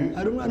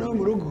hari umwana wo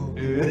mu rugo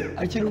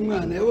akiri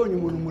umwana yabonye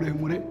umuntu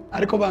muremure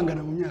ariko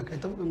bangana mu myaka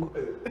ahita avuga ngo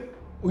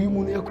uyu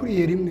muntu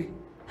yakuriye rimwe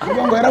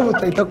avuga ngo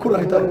yaravutse ahita akura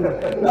ahita abura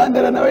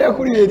Mandela nawe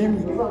yakuriye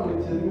rimwe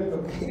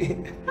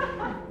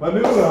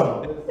Mandela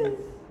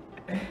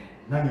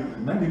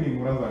nandi ni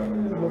nkura zanjye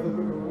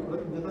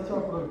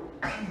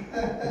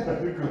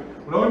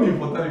urabona iyi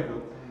foto ariko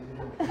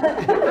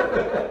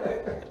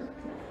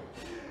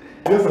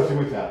Yesu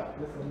ashimwe cyane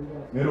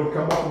rero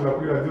kama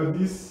kuri Radio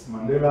 10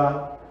 Mandela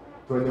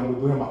turajya ngo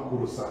duhe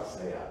makuru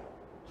sasa ya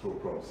True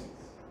Promises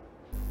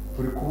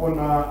turi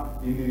kubona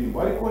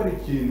indirimbo ariko hari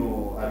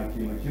ikintu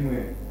kimwe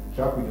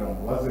nshaka kugira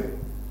ngo baze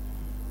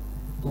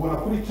tubona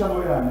kuri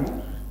channel yanyu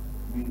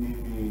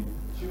ni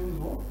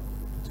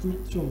True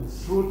Tunes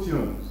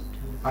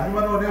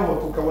hanyuma noneho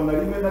tukabona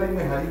rimwe na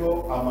rimwe hariho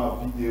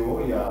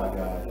amavideo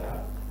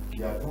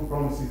ya True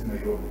Promises na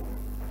yo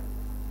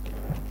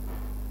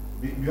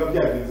biba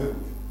byagenze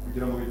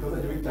kugira ngo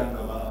bitazajya bitanga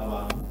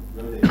abantu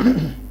biba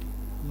byagenze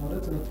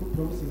uretse na True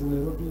Promises na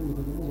Nairobi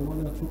mukajya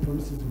mubona na True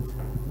Promises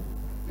Bujumbura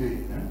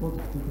kuko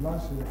dufite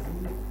clashes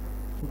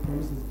True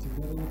Promises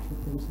Kigali True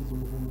Promises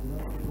Bujumbura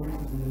True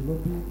Promises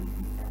Nairobi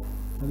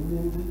hari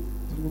n'indi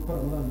turi gukora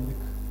muri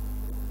Amerika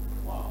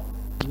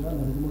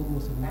birana birimo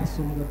rwose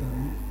n'asonga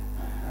dani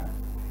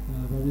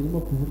babirimo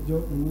ku buryo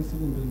mu minsi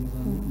iri imbere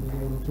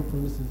muzabona True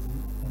Promises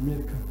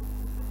Amerika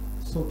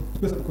so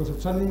twese dukoresha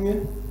channel imwe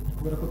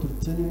kubera ko turi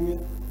team imwe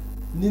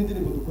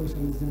n'indirimbo dukoresha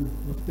ni zimwe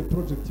bafite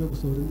project yo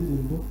gusohora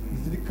indirimbo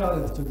ziri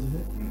current icyo gihe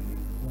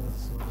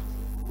barasohora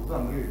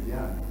uzambwira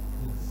Diane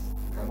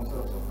kamusa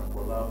soka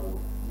collab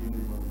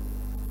y'indirimbo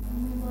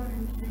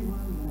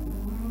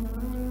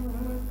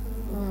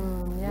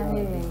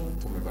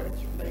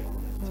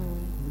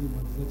indirimbo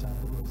nziza cyane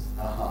rwose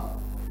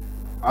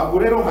abo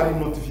rero hari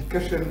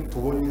notification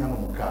tubonye hano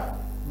mu kanya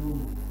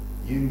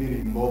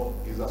y'indirimbo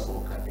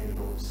izasohoka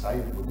ejo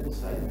sayine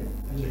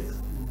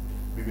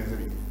bimeze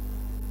bite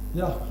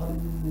hari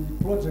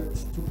project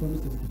True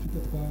Promises dufite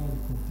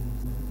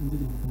twarikodinze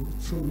indirimbo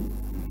 10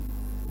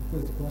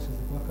 ukwezi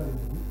kwashize kwa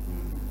karindwi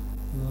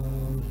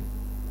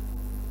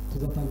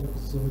tuzatangira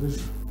kuzisohora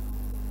ejo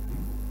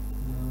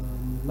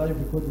live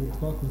recording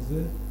twakoze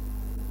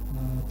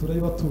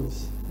turayibatuye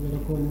kubera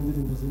ko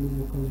n'indirimbo zirimo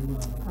umwuka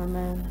w'Imana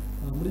amen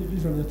muri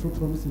vision ya True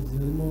Promises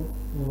harimo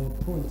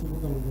point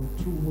ivuga ngo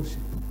true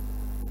worship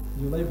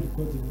iyo live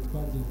recording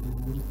twagendeye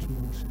muri true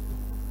worship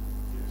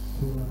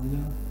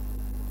kuramya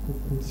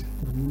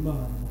kuramya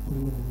Imana kuri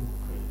no mu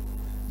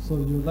so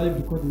iyo live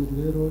recording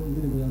rero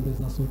indirimbo ya mbere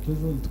zasohoka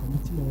ejo yitwa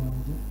mutima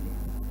wanjye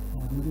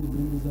indirimbo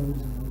iri muri Zaburi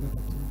ijana na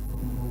gatatu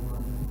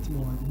umutima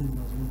wanjye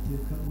himbaza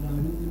Uwiteka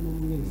nabindimo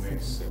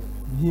mwese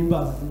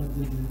himbaza izina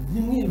rye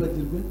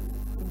ntimwibagirwe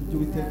ibyo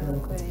Uwiteka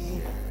yabakoze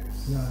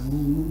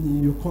ni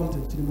iyo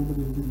content irimo muri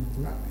iyo ndirimbo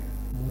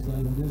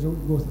muzayibona ejo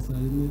rwose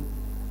sayine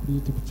kuri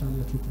YouTube channel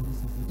ya True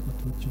Promises yitwa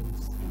True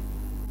Tunes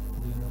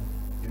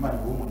Imana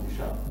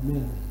ibuumugisha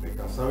amen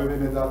reka sabe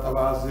bene data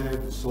baze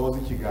dusoze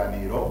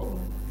ikiganiro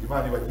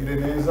Imana ibagire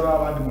neza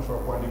abandi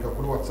mushobora kwandika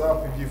kuri WhatsApp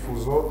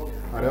ibyifuzo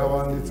hari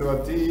abanditse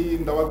bati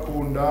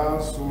ndabakunda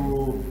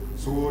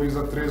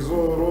suhuriza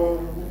Trezoro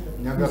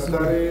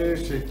Nyagatare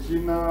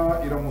Shekina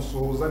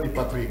iramusuhuza ni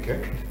Patrick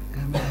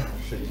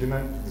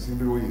Shekina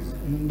simbi wizi.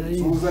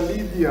 Ndayizi. Suza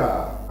Lydia.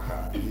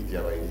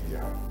 Lydia by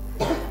Lydia.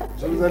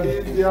 Suza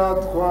Lydia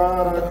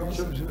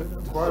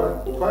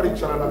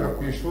twaricaranaga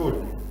ku ishuri.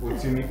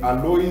 Uti ni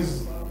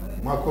Alois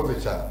mwakoze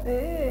cyane.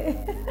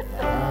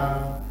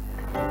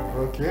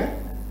 Okay.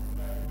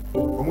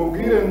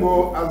 Umubwire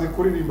ngo azi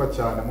kuririmba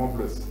cyane mo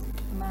bless.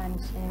 Imana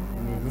ishimwe.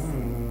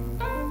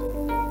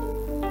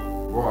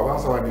 Ngo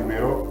abansaba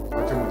nimero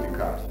bace mu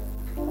gikari.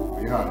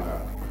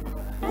 Bihangane.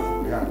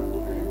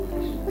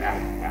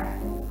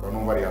 Kwa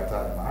numva ari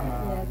hatari mana.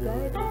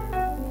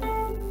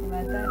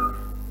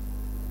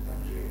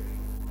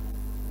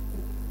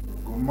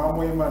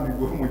 Gumamo Imana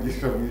iguha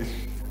umugisha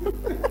mwinshi.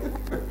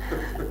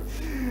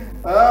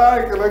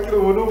 Kalakira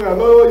umuntu umwe.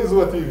 Hello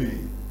Izuba TV.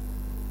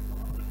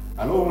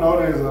 Hello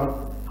mnaona neza?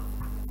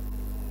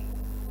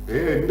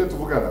 Ninde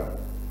tuvugana?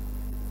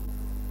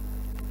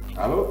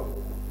 Hello?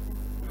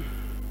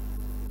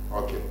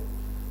 Okay.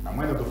 Na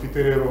mwene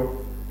dufite rero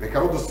reka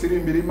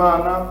dusirimbira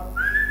Imana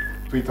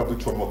twita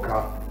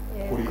ducomoka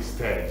kuri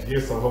stage.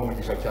 Yesu aho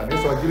umugisha cyane.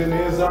 Yesu agire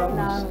neza.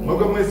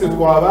 Nubwo mwese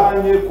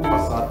twabanye ku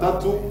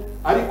satatu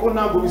ariko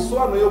ntabwo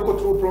bisobanuye ko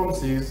True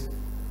Promises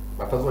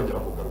batazongera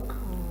kugaruka.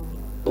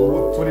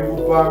 Ubu turi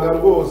gupanga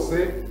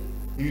rwose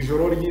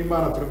ijoro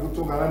ry'Imana, turi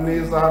gutungana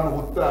neza hano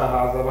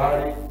ubutahaza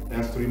bari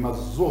instruments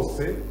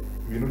zose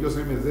ibintu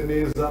byose bimeze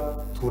neza,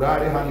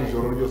 turare hano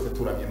ijoro ryose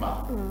turamye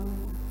Imana.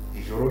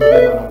 Ijoro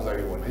ry'Imana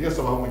muzabibona.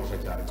 Yesu abaho umugisha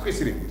cyane.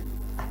 Twisirimbire.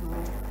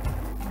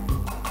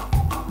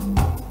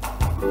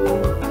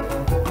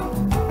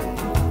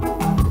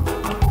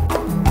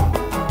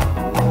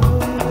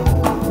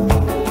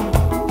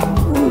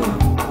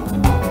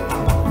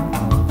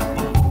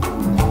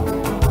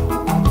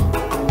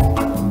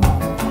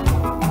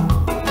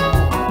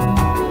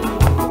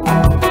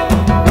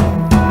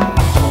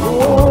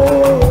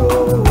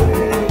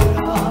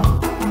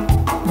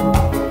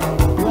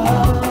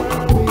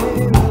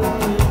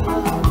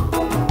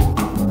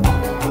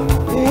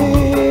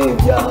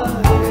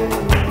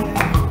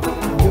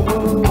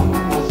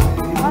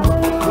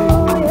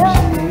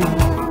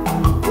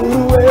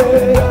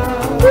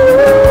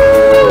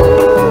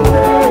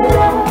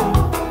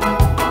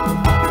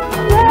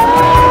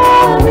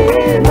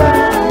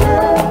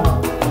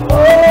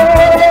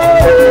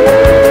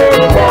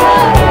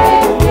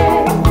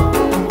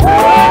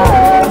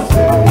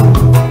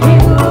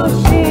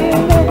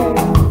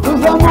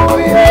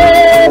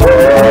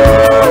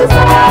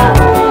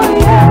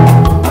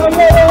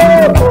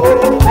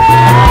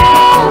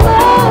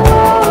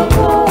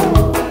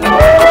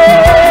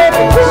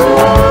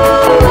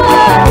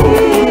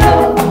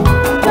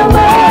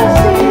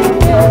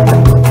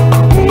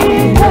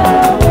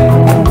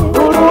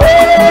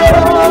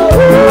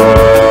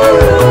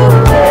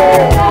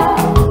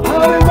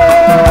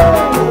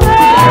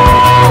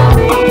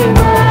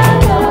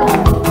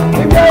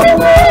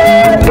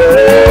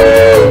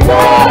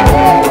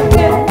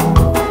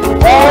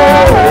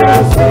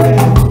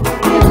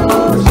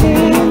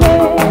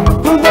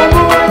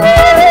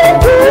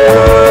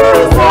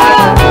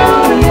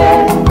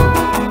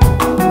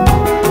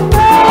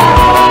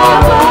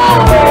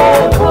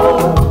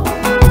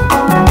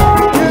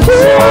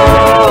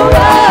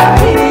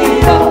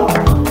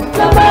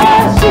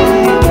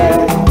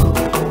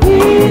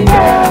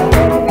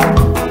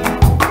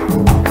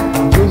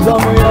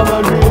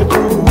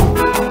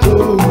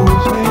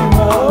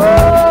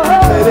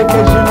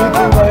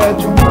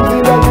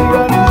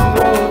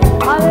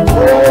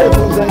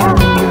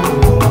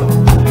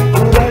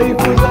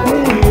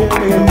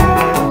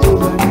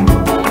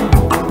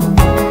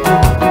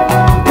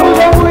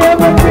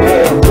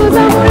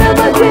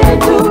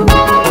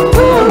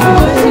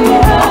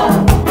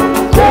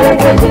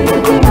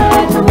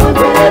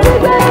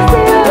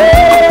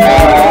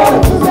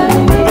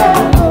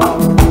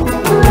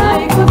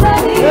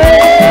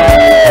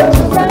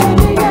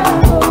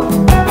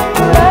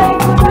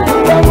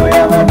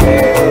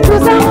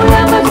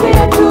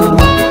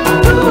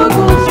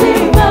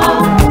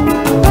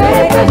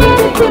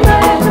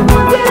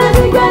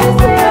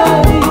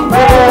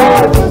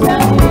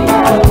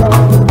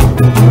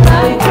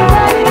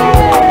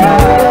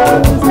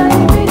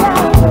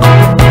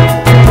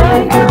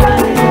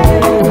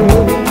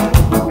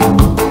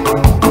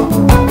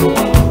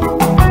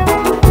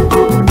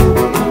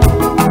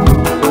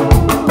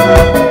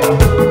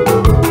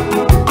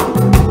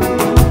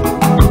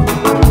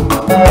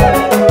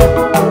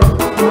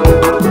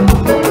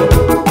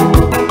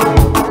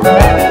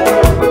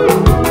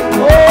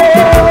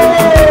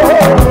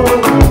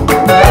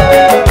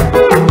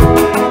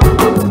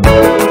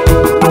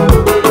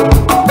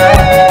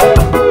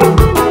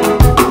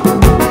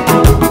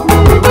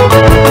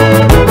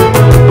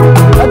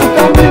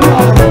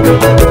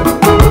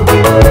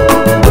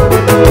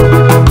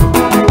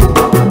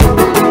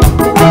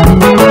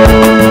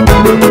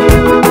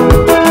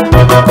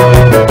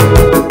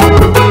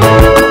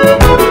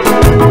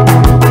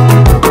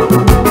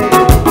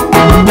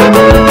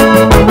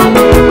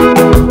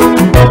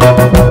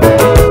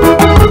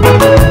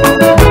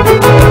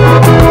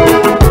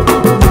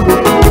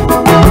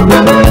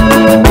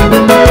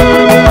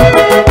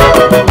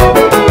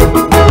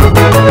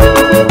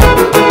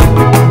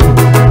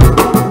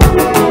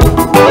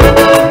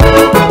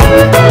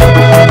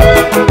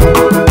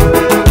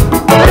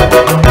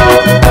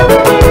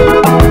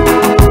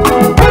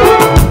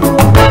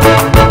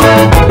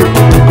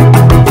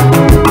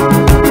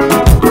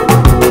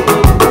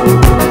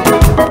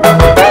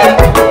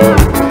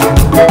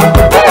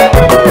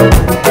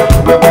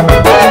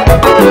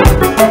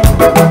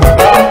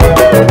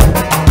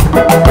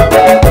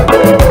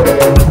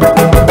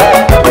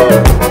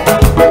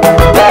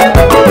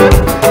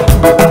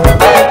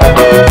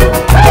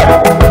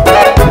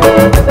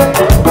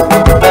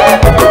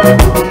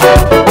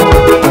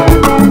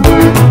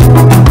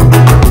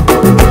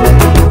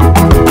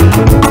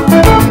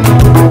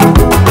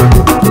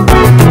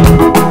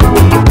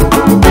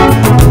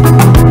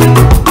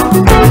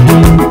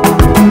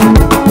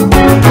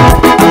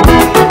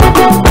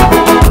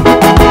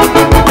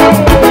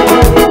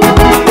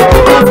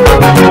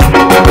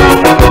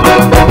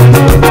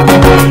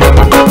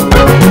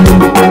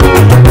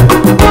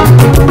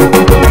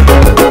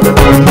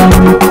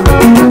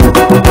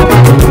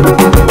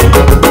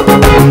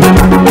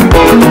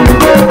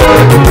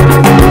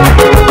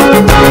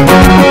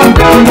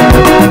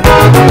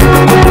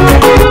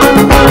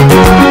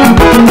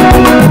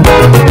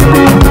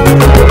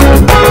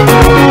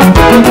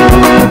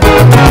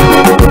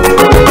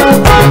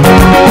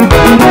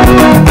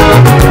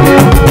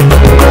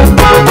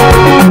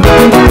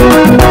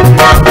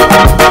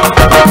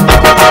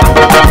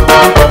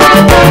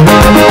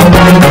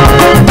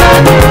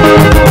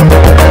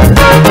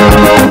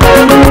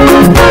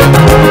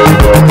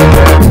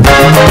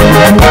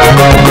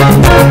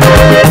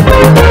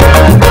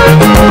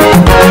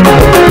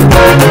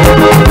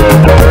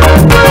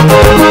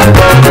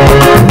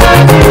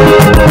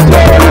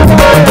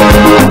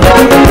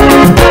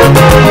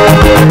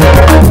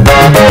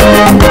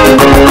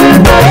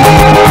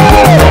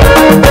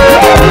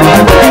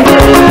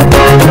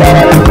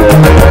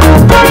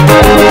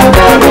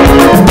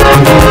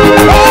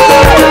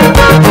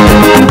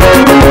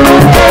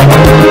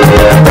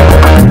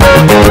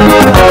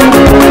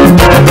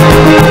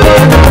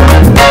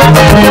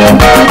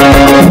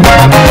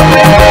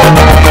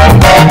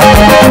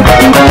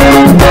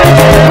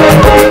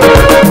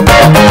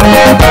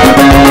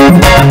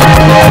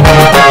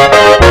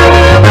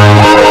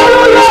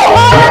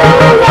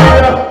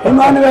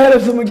 Imana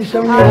ibahereze umugisha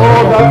mwiza.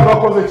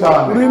 Murakoze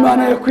cyane. Uri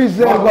Imana yo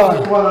kwizerwa.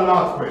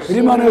 Uri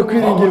Imana yo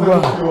kwiringirwa.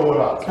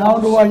 Nta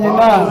wundi uhwanye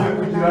nawe.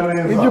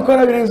 Ibyo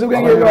ukora birenze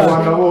ubwenge bwawe.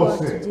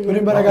 Uri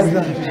imbaraga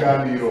zawe.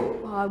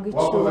 Wahabwa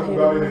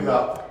icyubahiro.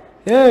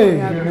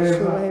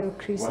 icyubahiro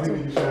Kristo.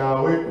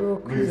 Uwo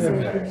kwizera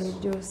ibihe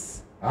byose.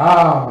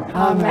 Amen.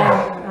 Amen.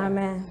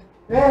 Amen.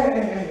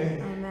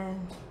 Amen.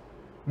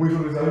 Mu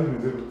ijuru rizaba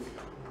rimeze gute?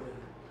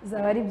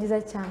 Bizaba ari byiza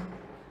cyane.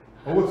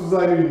 Ubwo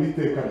tuzaririmba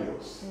iteka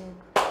ryose.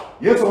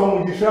 Yesu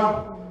abamugisha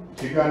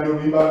ikiganiro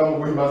imbaraga mu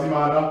guhimbaza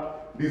Imana,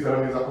 ndizera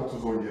neza ko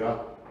tuzongera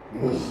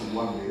umunsi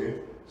wa mbere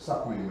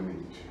sakumi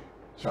n'igice.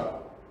 Ciao.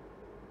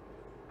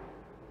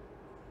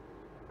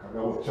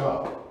 Kagabo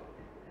ciao.